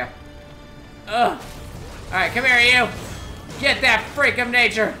 Oh, there we go. Alright, come here, you! Get that freak of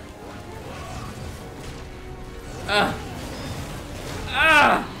nature!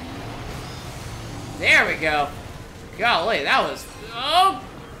 There we go. Golly, that was... Oh!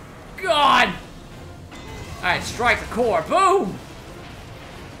 God! Alright, strike the core. Boom!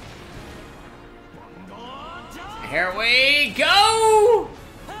 Here we go!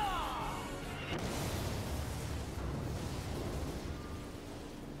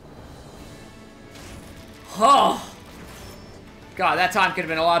 Oh! God, that time could have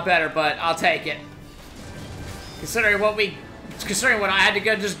been a lot better, but I'll take it. Considering what I had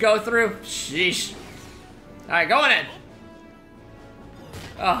to just go through. Sheesh. Alright, going in.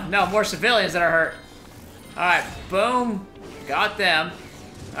 Oh, no, more civilians that are hurt. Alright, boom. Got them.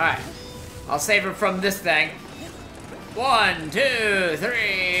 Alright. I'll save them from this thing. 1, 2,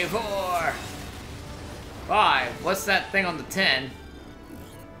 3, 4, 5. What's that thing on the 10?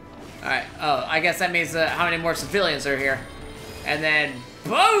 Alright, oh, I guess that means how many more civilians are here. And then,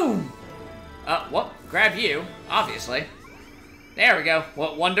 boom! Well, grab you, obviously. There we go.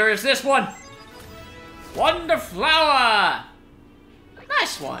 What wonder is this one? Wonder flower!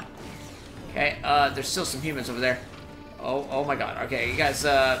 Nice one. Okay, there's still some humans over there. Oh my god. Okay, you guys,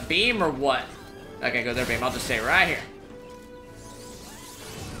 beam or what? Okay, go there, beam. I'll just stay right here.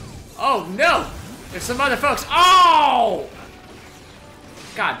 Oh, no! There's some other folks. Oh!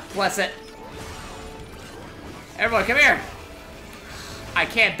 God bless it. Everyone, come here. I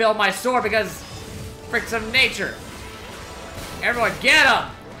can't build my sword because freaks of nature. Everyone, get him!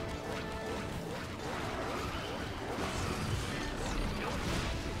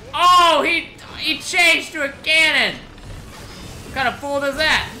 Oh, he changed to a cannon. What kind of fool does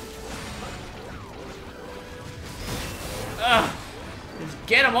that? Ugh. Just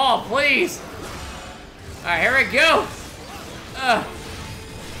get them all, please. All right, here we go.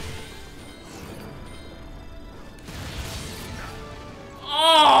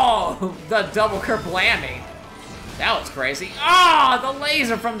 Oh, the double kerplamming. That was crazy. Ah, the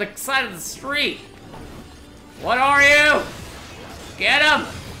laser from the side of the street. What are you? Get him.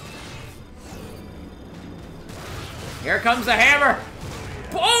 Here comes the hammer.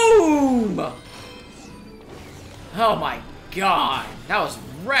 Boom! Oh my god. That was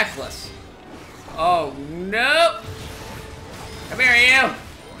reckless. Oh no. Come here, you.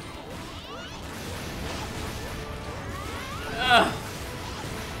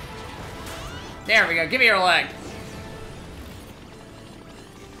 There we go. Give me your leg.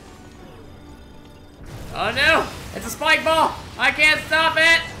 Oh no! It's a spike ball! I can't stop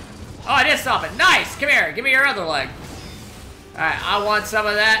it! Oh, I did stop it. Nice! Come here. Give me your other leg. Alright, I want some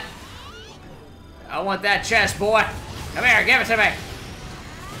of that. I want that chest, boy. Come here. Give it to me.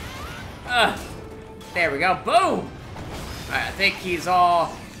 There we go. Boom! Alright, I think he's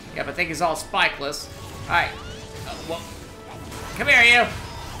all... Yep, I think he's all spikeless. Alright. Well, come here, you.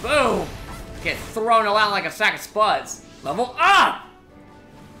 Boom! Get thrown around like a sack of spuds. Level up!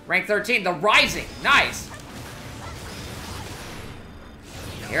 Rank 13, the Rising. Nice.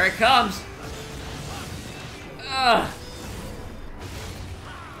 Here it comes.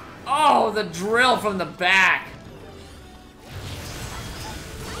 Oh, the drill from the back.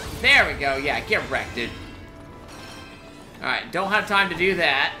 There we go. Yeah, get wrecked, dude. Alright, don't have time to do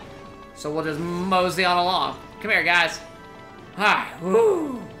that. So we'll just mosey on along. Come here, guys. Alright,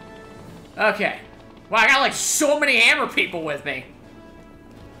 woo. Okay. Wow, I got like so many hammer people with me.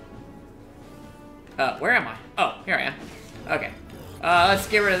 Where am I? Oh, here I am. Okay. Let's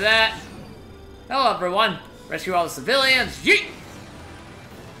get rid of that. Hello, everyone. Rescue all the civilians. Yeet!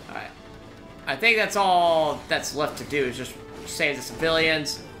 Alright. I think that's all that's left to do is just save the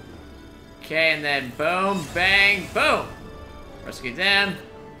civilians. Okay, and then boom, bang, boom. Rescue them.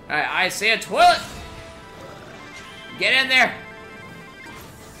 Alright, I see a toilet. Get in there.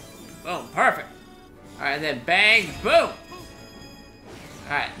 Boom, perfect. Alright, and then bang, boom.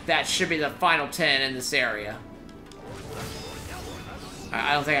 Alright, that should be the final 10 in this area.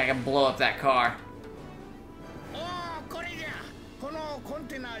 I don't think I can blow up that car.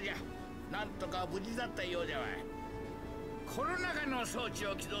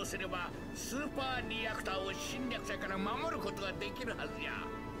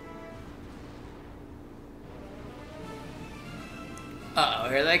 Uh-oh,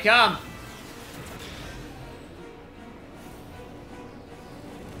 here they come.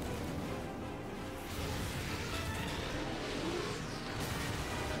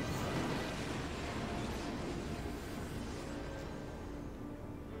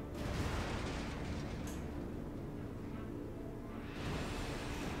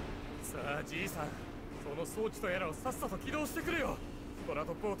じいさん、その装置とやらをさっさと起動してくれよ。トラ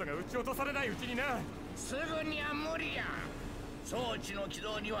とポートが撃ち落とされないうちにな。すぐには無理や。装置の起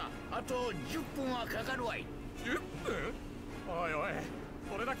動にはあと10分はかかるわい。10分？おいおい、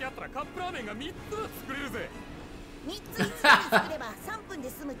それだけあったらカップラーメンが3つは作れるぜ。3つ1つに作れば3分で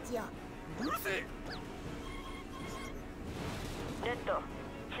済むっちよ。うるせえ。レッド、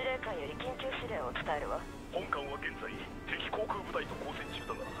司令官より緊急指令を伝えるわ。本艦は現在敵航空部隊と交戦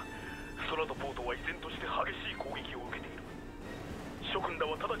中だが、空とポートは依然として激しい攻撃を受けている。諸君ら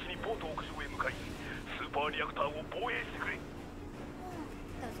は直ちにポート屋上へ向かい、スーパーリアクターを防衛してくれ。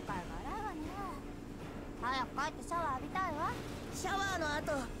助かるからわね。早く帰ってシャワー浴びたいわ。シャワーの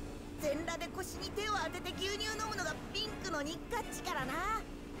後、全裸で腰に手を当てて牛乳飲むのがピンクの日課っちからな。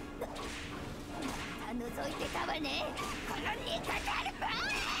覗いてたわね。この日課があるわ。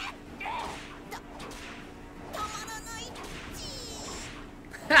たまらないっち。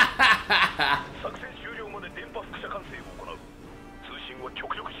作戦終了まで電波輻射管制を行う。通信は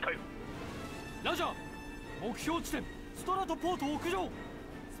極力控える。ラジャー、目標地点ストラトポート屋上。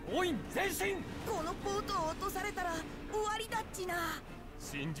総員前進。このポートを落とされたら終わりだっちな。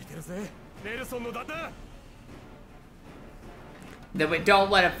信じてるぜ、ネルソンの旦那。Then we don't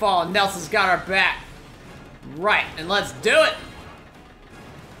let it fall. Nelson's got our back. Right, and let's do it.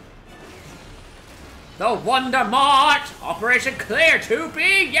 The Wonder March! Operation Clear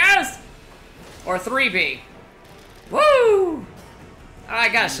 2B, yes! Or 3B. Woo! I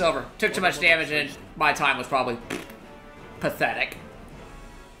got a silver. Took too much damage and my time was probably pathetic.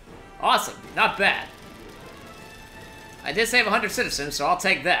 Awesome, not bad. I did save 100 citizens, so I'll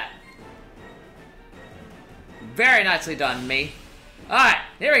take that. Very nicely done, me. Alright,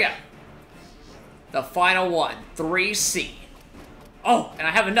 here we go. The final one, 3C. Oh, and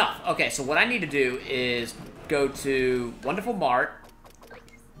I have enough. Okay, so what I need to do is go to Wonderful Mart,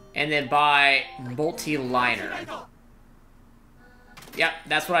 and then buy multi-liner. Yep,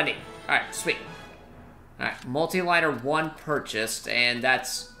 that's what I need. Alright, sweet. Alright, multi-liner 1 purchased, and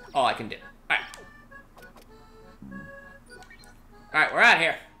that's all I can do. Alright. Alright, we're out of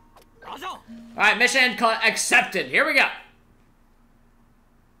here. Alright, mission accepted. Here we go.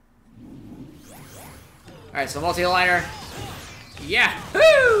 Alright, so multi-liner. Yeah!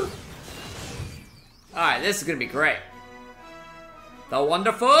 Woo! Alright, this is gonna be great. The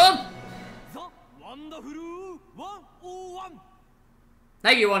wonderful!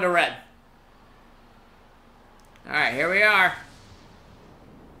 Thank you, Wonder Red. Alright, here we are.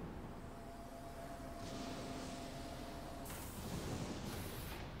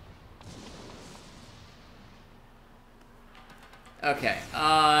 Okay,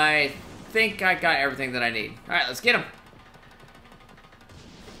 I think I got everything that I need. Alright, let's get him.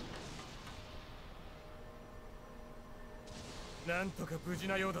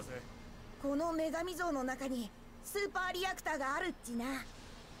この女神像の中にスーパーリアクターがあるっちな。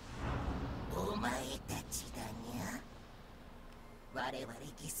お前たちだにゃ。我々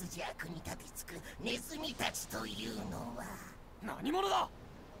ゲスジャークに立てつくネズミたちというのは何者だ。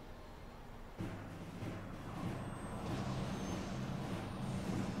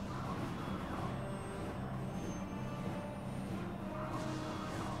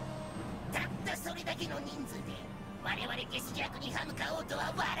たったそれだけの人数で我々ゲスジャークに歯向かおうと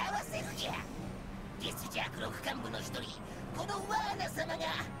は笑わせるじゃ。ゲスジャークの副幹部の一人、このワーナ様が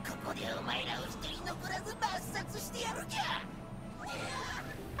ここでお前らを一人残らず抹殺してやるじゃ。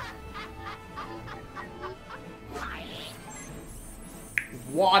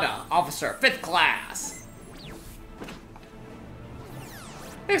WADA, officer, 5th class.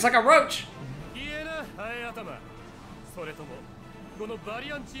 Looks like a roach. それともこのバ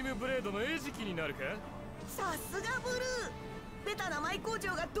リアンチームブレードの餌食になるか。さすがブルー。ベタなマイ工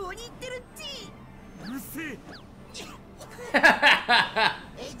場がどうに言ってるっち。うるせえ。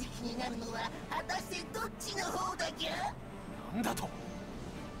餌食になるのは果たしてどっちの方だっけ。なんだと。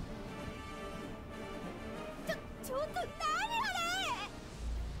ちょっと何あれ。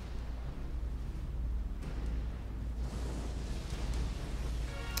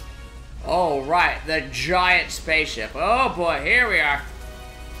Oh, right, the giant spaceship. Oh boy, here we are.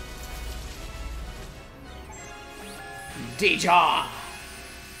 D-Jaw.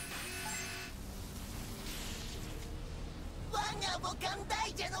 我が母艦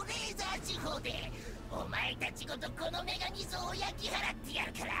大蛇のレーザー手法でお前たちごとこの女神像を焼き払ってや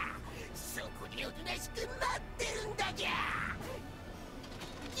るから、そこでおとなしく待ってるんだじゃ。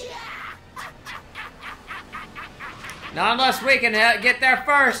Not unless we can get there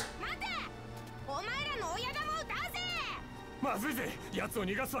first. お前らの親玉を出せ。まずいぜ、奴を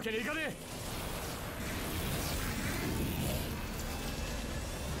逃がすわけにいかねえ。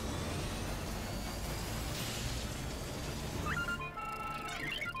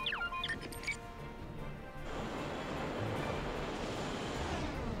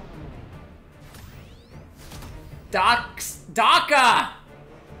DACA!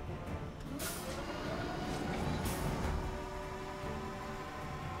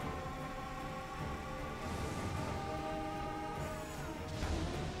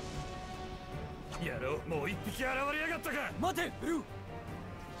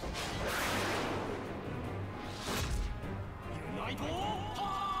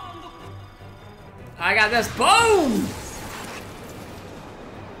 I got this. Boom!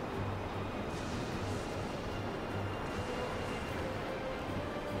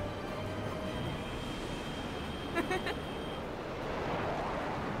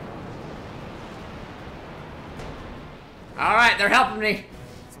 All right, they're helping me.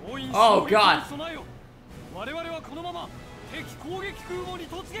 Oh God.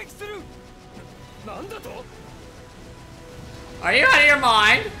 Are you out of your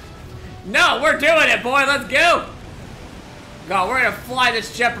mind? No, we're doing it, boy. Let's go. God, we're gonna fly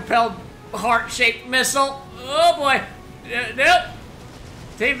this jet-propelled heart-shaped missile. Oh boy. Nope.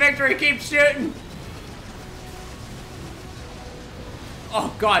 Team Victory keeps shooting.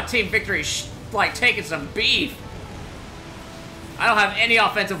 Oh God, Team Victory's like taking some beef. I don't have any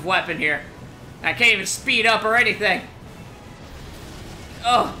offensive weapon here. I can't even speed up or anything.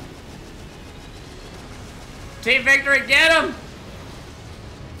 Oh. Team Victory, get him!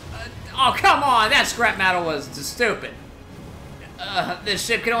 Oh, come on! That scrap metal was just stupid. This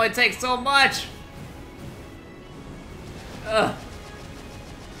ship can only take so much.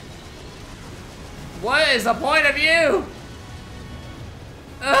 What is the point of you?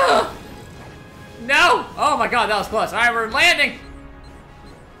 No! Oh my God, that was close. Alright, we're landing.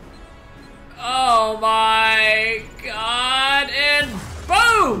 Oh my God, and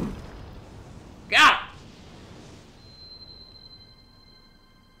Boom! Got him!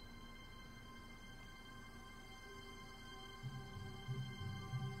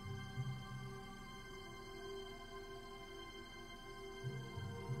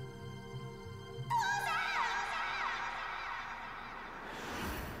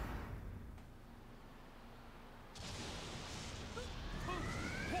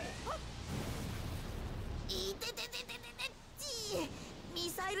いててててててちミ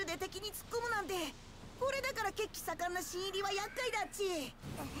サイルで敵に突っ込むなんてこれだから血気盛んな新入りは厄介だっち。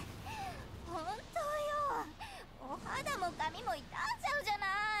本当よ。お肌も髪も傷んじゃうじゃな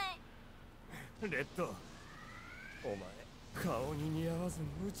い。レッド、お前顔に似合わず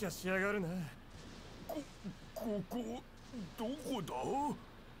無茶しやがるな。ここどこだ？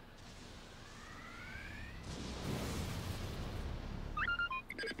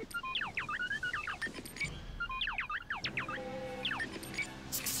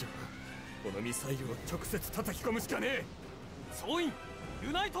畜生、このミサイルを直接叩き込むしかねえ。総員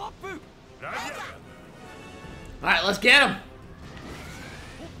ユナイトアップ。ラジ Alright, let's get him!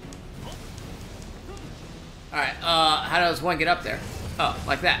 Alright, how does one get up there? Oh,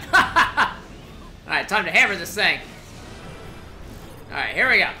 like that. Alright, time to hammer this thing. Alright, here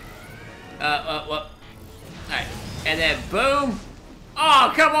we go. What? Alright, and then boom.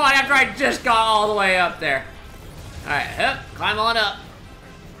 Oh, come on, after I just got all the way up there. Alright, climb on up.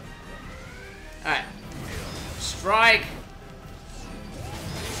 Alright. Strike.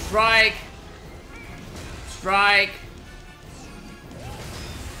 Strike. Strike.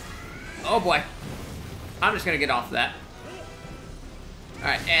 Oh boy. I'm just gonna get off of that.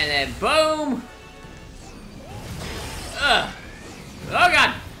 Alright, and then boom. Ugh. Oh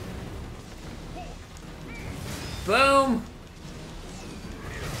god. Boom.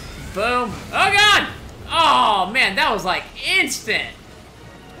 Boom. Oh god! Oh man, that was like instant.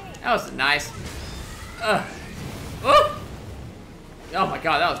 That was nice. Ugh. Oh! Oh my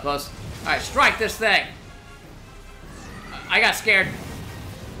god, that was close. Alright, strike this thing. I got scared.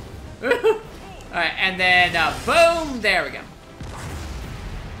 Alright, and then boom! There we go.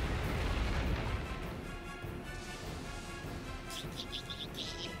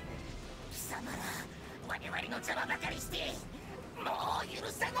 Oh,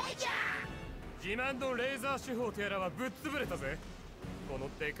 自慢のレーザー手法とやらはぶっ潰れたぜ。この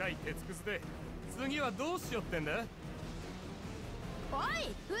でかい鉄くずで次はどうしよってんだ。おい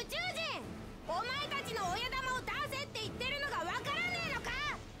宇宙人、お前たちの親玉を出せって言ってるのがわからねえのか。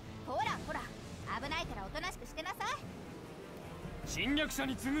ほらほら、危ないからおとなしくしてなさい。侵略者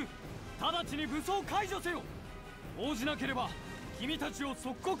に次ぐ。直ちに武装解除せよ。応じなければ君たちを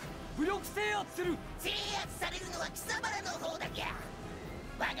即刻武力制圧する。制圧されるのは貴様らの方だきゃ。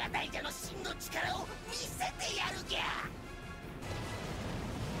我が大蛇の真の力を見せてやるきゃ。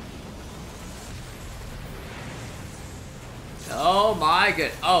Oh my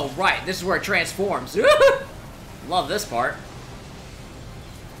good. Oh right, this is where it transforms. Love this part.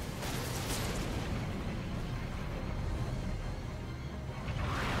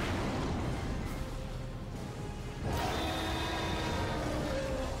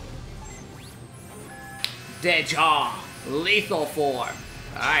 Dead Jaw, lethal form.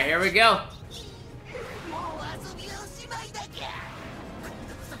 Alright, here we go. もう遊びおしまいだきゃ。今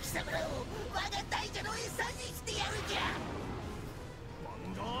度こそ貴様らを我が大蛇の餌にしてやるきゃ。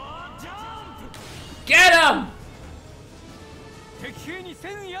Get him! 敵兵に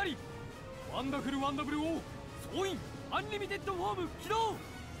戦意あり。ワンダフルワンダフルを総員アンリミテッドフォーム起動。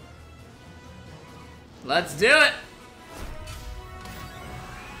 Let's do it.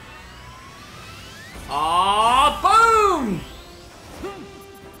 Aw, boom!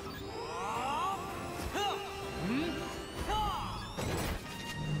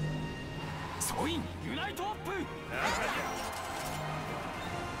 総員ユナイトアップ。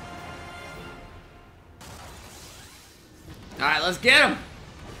 Alright, let's get him!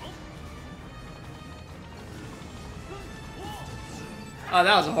 Oh,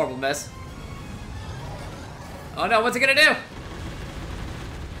 that was a horrible miss. Oh no, what's it gonna do?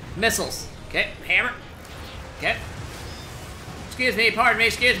 Missiles. Okay, hammer. Okay. Excuse me, pardon me,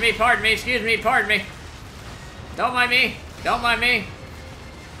 excuse me, pardon me, excuse me, pardon me. Don't mind me, don't mind me.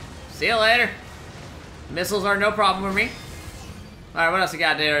 See you later. Missiles are no problem for me. Alright, what else you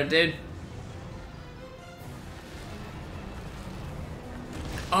got there, dude?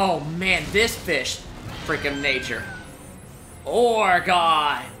 Oh man, this fish, freaking nature. Oh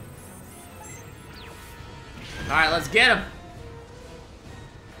god. Alright, let's get him.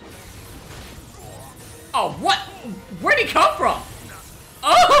 Oh, what? Where'd he come from?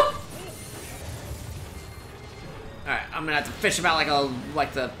 Oh! Alright, I'm gonna have to fish him out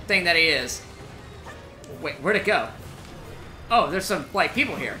like the thing that he is. Wait, where'd it go? Oh, there's some, like,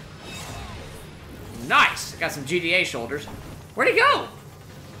 people here. Nice! Got some GDA shoulders. Where'd he go?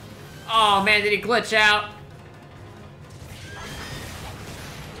 Oh, man, did he glitch out?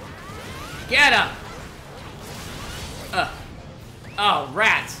 Get him! Oh,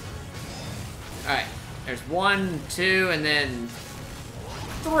 rats. Alright, there's 1, 2, and then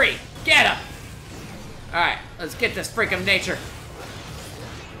 3. Get him! Alright, let's get this freak of nature.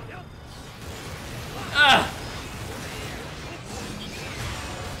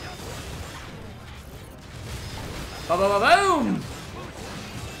 Boom!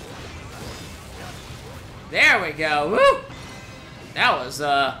 There we go. Woo! That was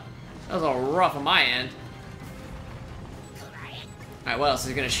a little rough on my end. Alright, what else is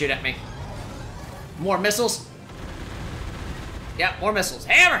he gonna shoot at me? More missiles? Yep, more missiles.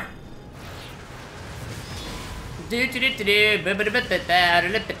 Hammer!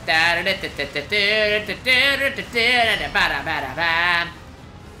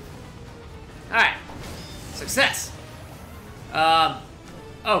 Alright. Success.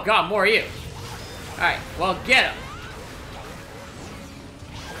 Oh god, more of you. Alright, well, get him.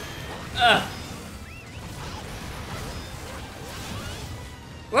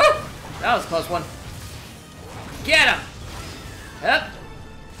 Woo! That was a close one. Get him! Yep.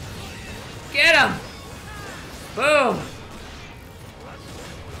 Get him! Boom!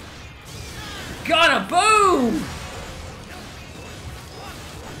 Got him! Boom!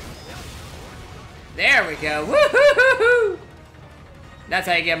 There we go. Woo-hoo-hoo-hoo! That's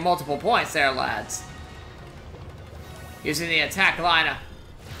how you get multiple points there, lads. Using the attack lineup.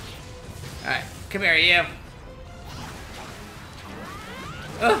 Alright, come here, you.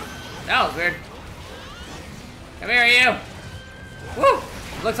 Oh, that was weird. Come here, you. Woo!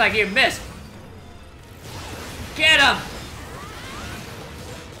 Looks like you missed. Get him!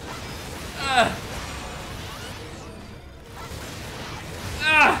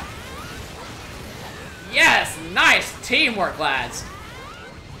 Yes! Nice teamwork, lads.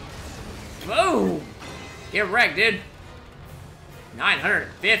 Boom! Get wrecked, dude.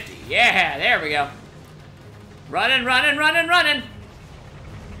 950. Yeah, there we go. Running, running, running, running.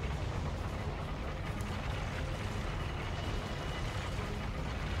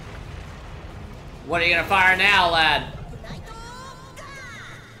 What are you gonna fire now, lad?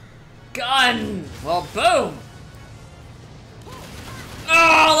 Gun! Well, boom!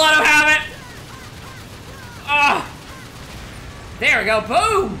 Oh, let him have it! Oh! There we go,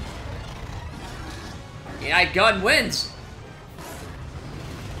 boom! Yeah, gun wins.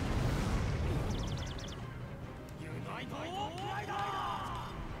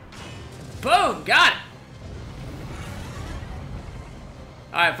 Boom! Got it!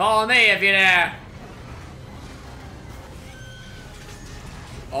 Alright, follow me if you dare.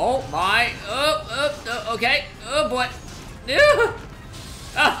 Oh my! Okay. Oh boy!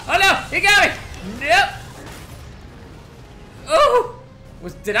 Oh no! He got me! Nope! Oh!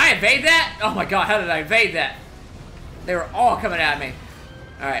 Did I evade that? Oh my god! How did I evade that? They were all coming at me.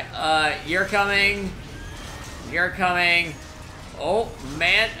 All right. You're coming. You're coming. Oh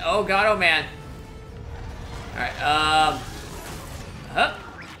man! Oh god! Oh man! All right. Huh?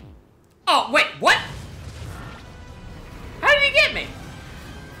 Oh wait! What? How did he get me?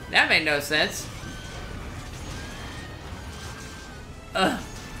 That made no sense. Alright,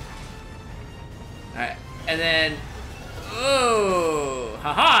 and then... Ooh!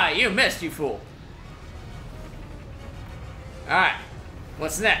 Haha! You missed, you fool! Alright.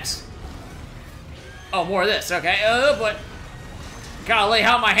 What's next? Oh, more of this. Okay. Oh, but... Golly,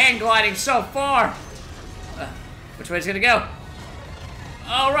 how am I hand gliding so far? Which way is it gonna go?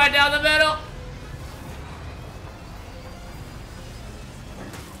 Oh, right down the middle!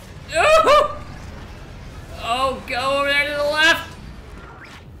 Ooh! Oh, go over there to the left.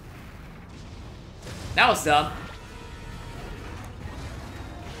 That was dumb.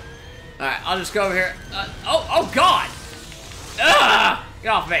 Alright, I'll just go over here. Oh god! Get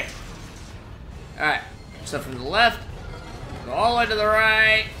off me. Alright, so from the left, go all the way to the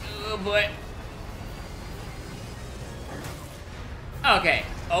right. Oh boy. Okay.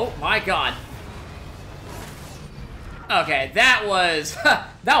 Oh my god. Okay, that was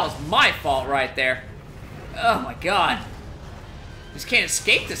my fault right there. Oh my god. Just can't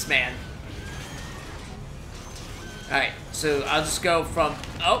escape this man. Alright, so I'll just go from...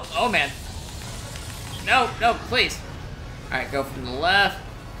 Oh man. No, please. Alright, go from the left,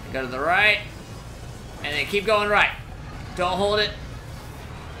 go to the right, and then keep going right. Don't hold it.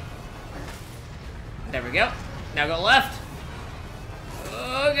 There we go. Now go left.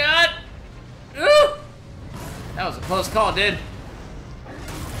 Oh god. Ooh! That was a close call, dude.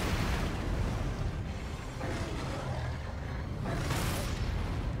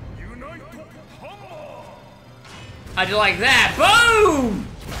 How'd you like that? Boom!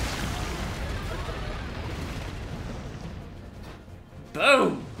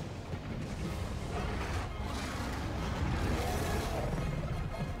 Boom!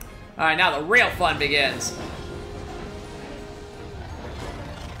 Alright, now the real fun begins.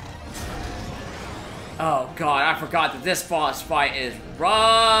 Oh god, I forgot that this boss fight is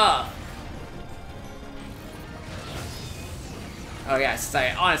rough! Oh yeah, since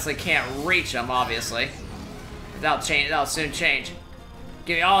I honestly can't reach him, obviously. That'll change, that'll soon change.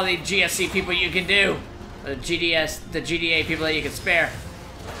 Give me all the GSC people you can do. The GDA people that you can spare.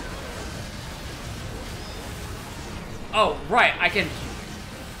 Oh, right, I can...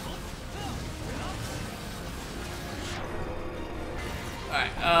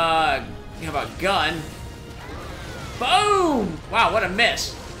 Alright, how about gun? Boom! Wow, what a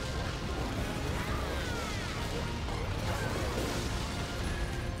miss.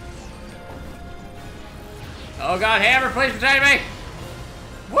 Oh god, hammer, please protect me!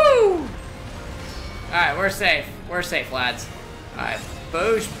 Woo! Alright, we're safe. We're safe, lads. Alright,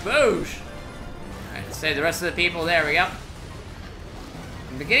 boosh, boosh. Alright, save the rest of the people. There we go.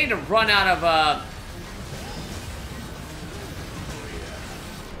 I'm beginning to run out of,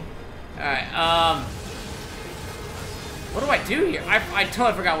 Alright, what do I do here? I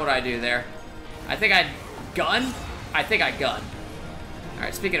totally forgot what I do there. I think I gun? I think I gun.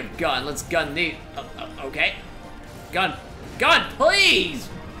 Alright, speaking of gun, let's gun the... okay. Gun. Gun, please!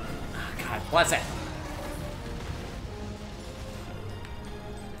 Oh, God bless it.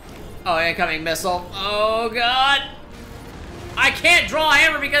 Oh, incoming missile. Oh, God. I can't draw a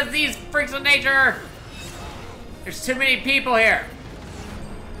hammer because of these freaks of nature. There's too many people here.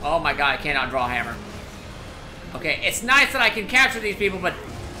 Oh, my God, I cannot draw a hammer. Okay, it's nice that I can capture these people, but...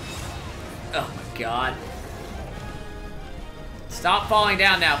 oh, my God. Stop falling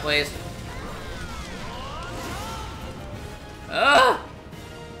down now, please. Ugh!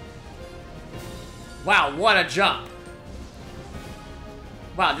 Wow, what a jump.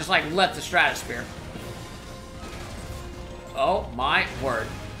 Wow, just like left the stratosphere. Oh my word.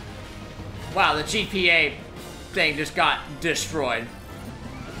 Wow, the GPA thing just got destroyed.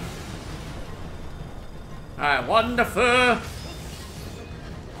 Alright, wonderful. Oh,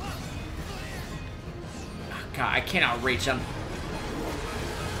 God, I cannot reach him.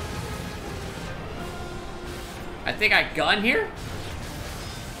 I think I gun here?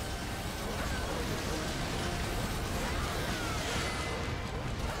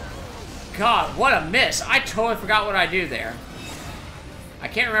 God, what a miss. I totally forgot what I do there. I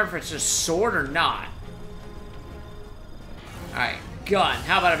can't remember if it's just sword or not. Alright, gun.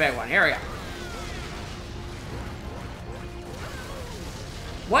 How about a big one? Here we go.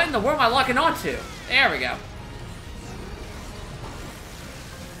 What in the world am I locking onto? There we go.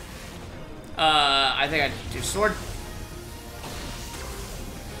 I think I do sword.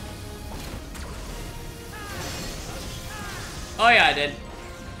 Oh yeah, I did.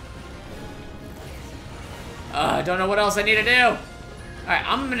 I don't know what else I need to do. Alright,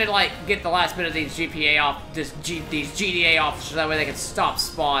 I'm gonna like get the last bit of these GPA off, these GDA officers, that way they can stop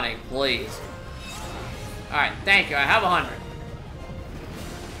spawning, please. Alright, thank you, I have 100.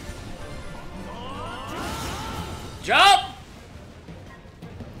 Jump!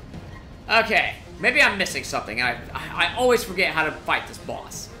 Okay, maybe I'm missing something. I always forget how to fight this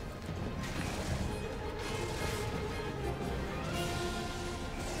boss.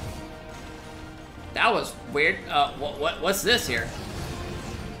 That was weird. What's this here?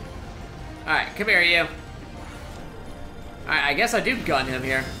 Alright, come here, you. Alright, I guess I do gun him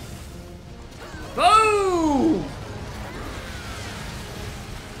here. Boom!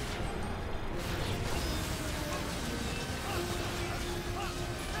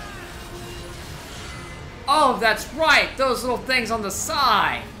 Oh, that's right! Those little things on the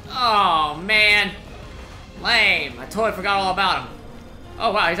side! Oh, man. Lame. I totally forgot all about him.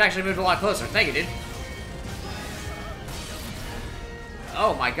 Oh, wow, he's actually moved a lot closer. Thank you, dude.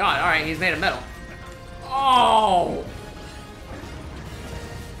 Oh, my God. Alright, he's made of metal. Oh!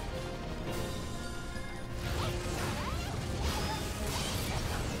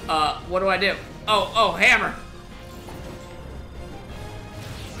 What do I do? Oh, hammer!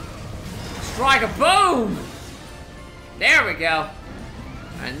 Strike a boom! There we go.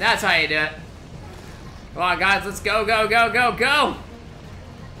 And that's how you do it. Come on, guys, let's go, go, go, go, go!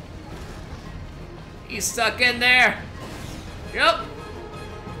 He's stuck in there. Yep.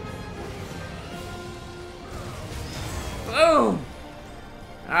 Boom!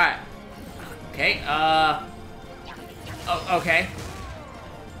 Alright. Okay, Oh, okay.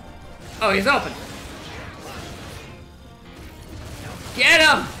 Oh, he's open. Get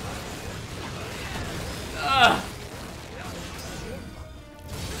him! Ugh.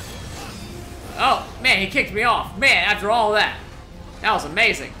 Oh, man, he kicked me off. Man, after all that. That was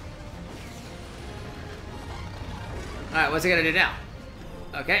amazing. Alright, what's he gonna do now?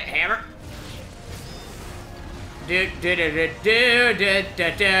 Okay, hammer.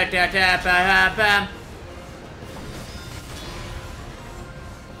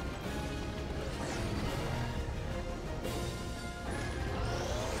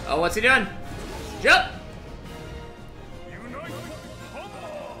 Oh, what's he doing? Jump!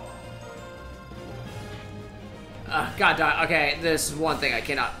 God darn. Okay, this is one thing I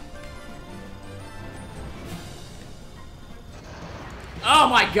cannot. Oh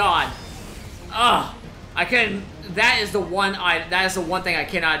my god! Ugh! I couldn't. That is the one. That is the one thing I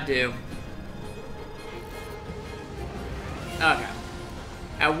cannot do. Okay.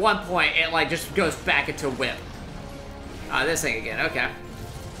 At one point, it like just goes back into whip. This thing again. Okay.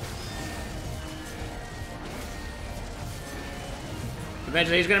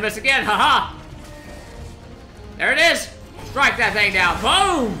 Eventually, he's gonna miss again. Haha! There it is! Strike that thing down.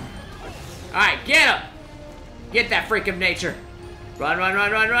 Boom! Alright, get him! Get that freak of nature. Run, run,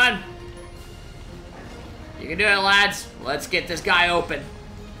 run, run, run! You can do it, lads. Let's get this guy open.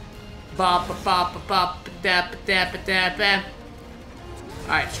 Alright,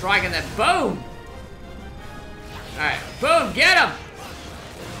 striking that. Boom! Alright, boom! Get him!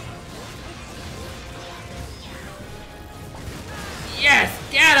 Yes!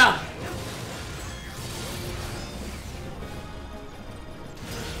 Get him!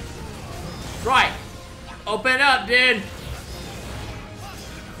 Right. Open up, dude.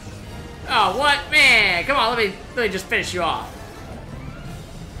 Oh, what? Man, come on, let me just finish you off.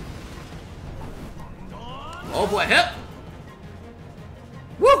 Oh boy, hip.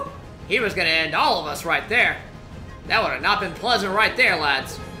 Woo! He was gonna end all of us right there. That would have not been pleasant right there,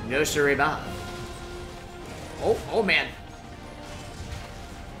 lads. No siree, Bob. Oh man.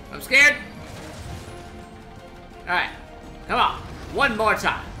 I'm scared. Alright. Come on. One more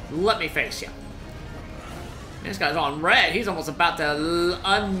time. Let me face you. This guy's on red. He's almost about to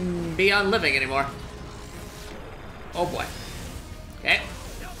be unliving anymore. Oh boy. Okay.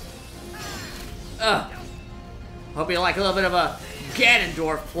 Hope you like a little bit of a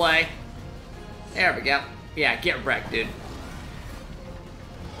Ganondorf play. There we go. Yeah, get wrecked, dude.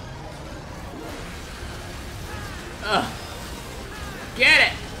 Get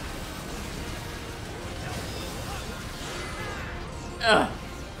it.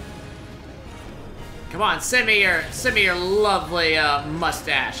 Come on, send me your lovely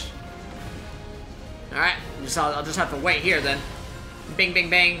mustache. All right, I'll just have to wait here then. Bing, bing,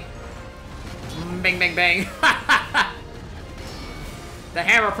 bang. Bing, bang, bang. The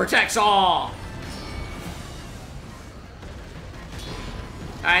hammer protects all.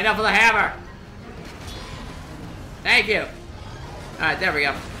 All right, enough of the hammer. Thank you. All right, there we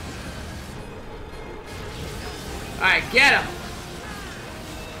go. All right, get him.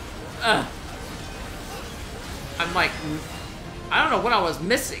 I'm like, I don't know what I was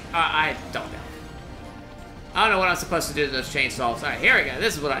missing. I don't know. I don't know what I'm supposed to do to those chainsaws. All right, here we go.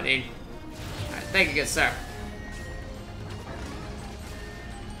 This is what I need. All right, thank you, good sir.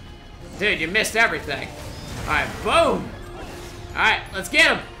 Dude, you missed everything. All right, boom. All right, let's get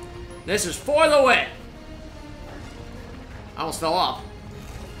him. This is for the win. I almost fell off.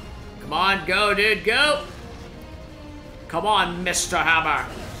 Come on, go, dude, go. Come on, Mr. Hammer.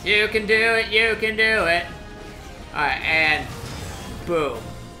 You can do it, you can do it. Alright, and boom.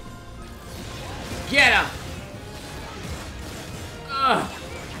 Get him!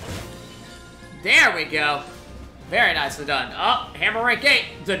 There we go. Very nicely done. Oh, hammer rank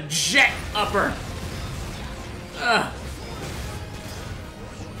 8. The jet upper.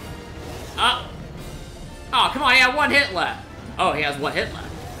 Oh, come on, he had one hit left. Oh, he has one hit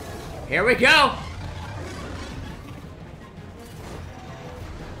left. Here we go.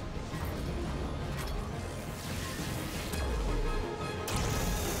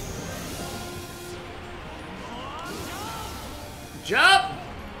 Jump!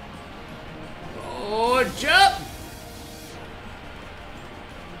 Oh, jump!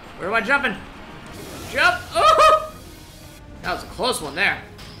 Where am I jumping? Jump! Oh! That was a close one there.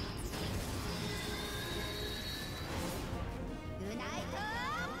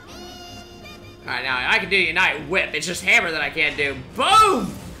 Alright, now I can do Unite Whip. It's just Hammer that I can't do.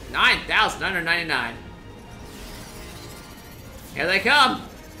 Boom! 9,999. Here they come.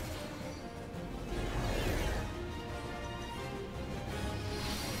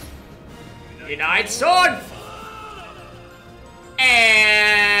 Unite Sword!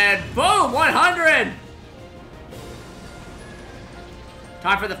 And boom, 100.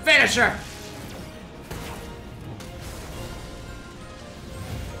 Time for the finisher.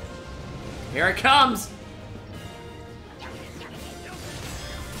 Here it comes.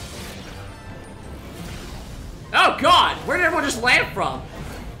 Oh God, where did everyone just land from?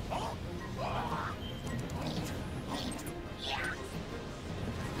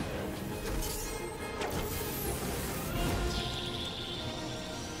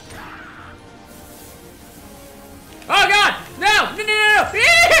 Oh God, no, no, no, no, no.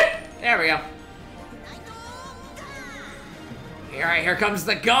 There we go. Alright, here comes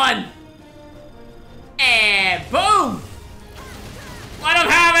the gun. And boom! Let him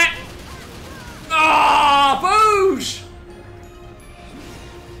have it! Oh, boosh!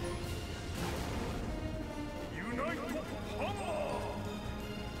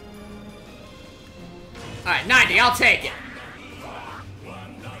 Alright, 90, I'll take it.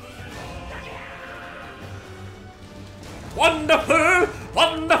 Wonderful!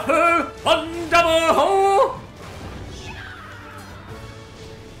 Wonderful! Wonderful!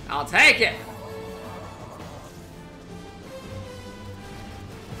 I'll take it.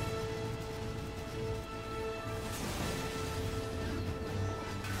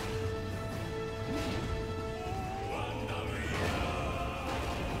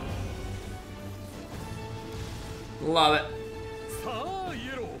 Love it. さあイ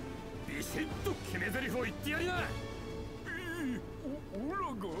エロー、ビシッと決め台詞を言ってやりな。オラが？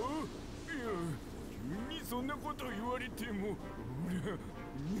いや、急にそんなこと言われても、オラ、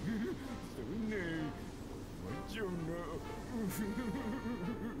そんな、マッチョおの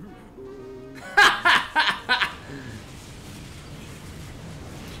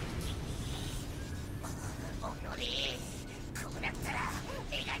れ、こうなったら、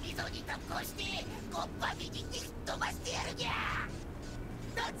メガニゾに特攻して、ゴッパビジに吹っ飛ばしてやるにゃ。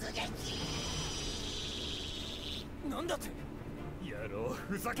突撃。なんだって？野郎、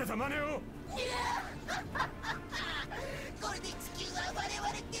ふざけた真似を。これで地球は我々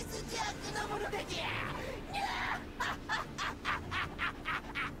デスジャークのものだじゃ。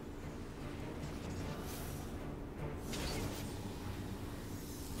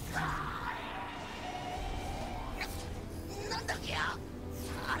なんだっけや。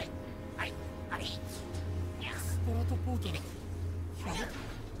あれ。ストラトポートだ。や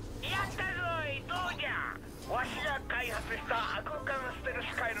ったぞい、どうじゃ。わしが開発したアク空間ステル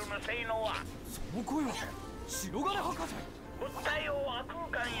ス回路の性能は、その声は白金博士。物体をア空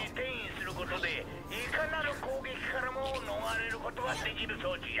間へ転移することでいかなる攻撃からも逃れることができる装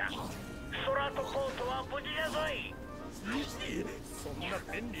置じゃ。ストラトポートは無事だぞい。そんな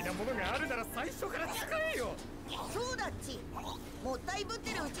便利なものがあるなら最初から使えよ。そうだっち。もったいぶっ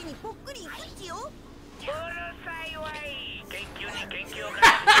てるうちにぽっくりいくっちよ。うるさいわい。研究に研究を I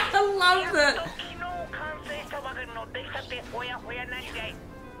love やっ that. と昨日完成したばかりの出来たてほやほやなんじゃい。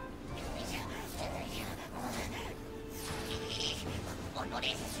おのれ、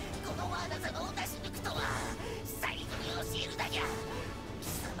このワーナ様を出し抜くとは最後に教えるだにゃ。貴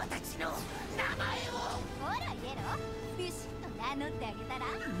様たちの名前を。ほらイエロー、ビシッと名乗ってあげたら。い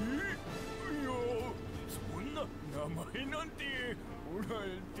や、そんな名前なんて、ほら、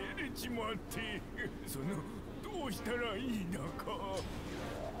照れちまって、どうしたらいいだか。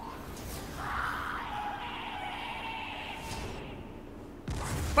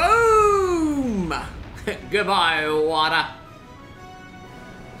Boom! Goodbye, water.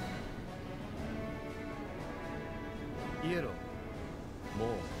 イエロー、もう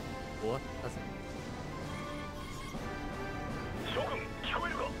終わったぜ。諸君、聞こえ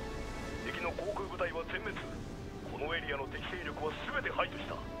るか？敵の航空部隊は全滅。このエリアの敵勢力は全て排除し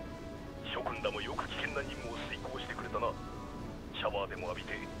た。諸君らもよく危険な任務を遂行してくれたな。シャワーでも浴び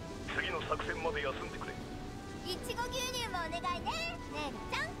て次の作戦まで休んでくれ。いちご牛乳もお願いね、ねえり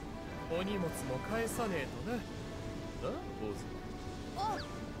ちゃん。お荷物も返さねえとな。な、坊主。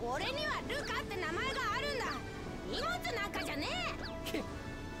お、俺にはルカって名前があるんだ。荷物なんかじゃねえ。け、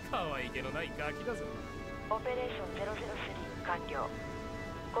可愛げのないガキだぞ。オペレーション003完了。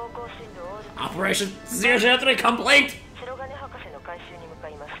航行進路オール Operation 003 complete! 白金博士の回収に向か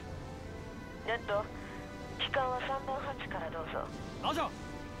います。レッド、機関は3番ハッチからどうぞ。ラジャー、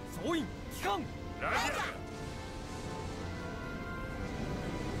総員機関。ラジ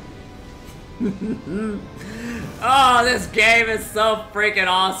Oh, this game is so freaking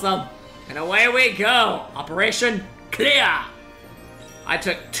awesome. And away we go. Operation clear. I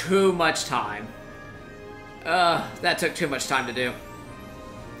took too much time. That took too much time to do.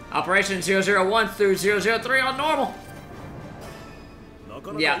 Operation 001 through 003 on normal.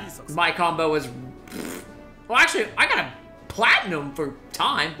 Yeah, my combo was... Well, actually, I got a platinum for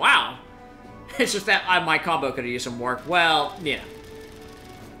time. Wow. It's just that my combo could have used some work. Well, yeah.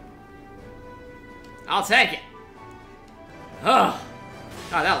 I'll take it. Ugh.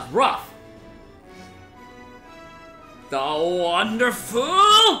 God, that was rough. The wonderful.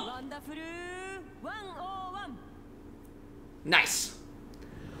 Nice.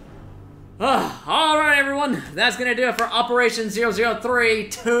 Alright, everyone. That's going to do it for Operation 003.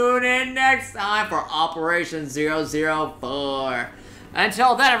 Tune in next time for Operation 004.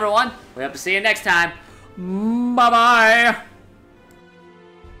 Until then, everyone, we hope to see you next time. Bye-bye.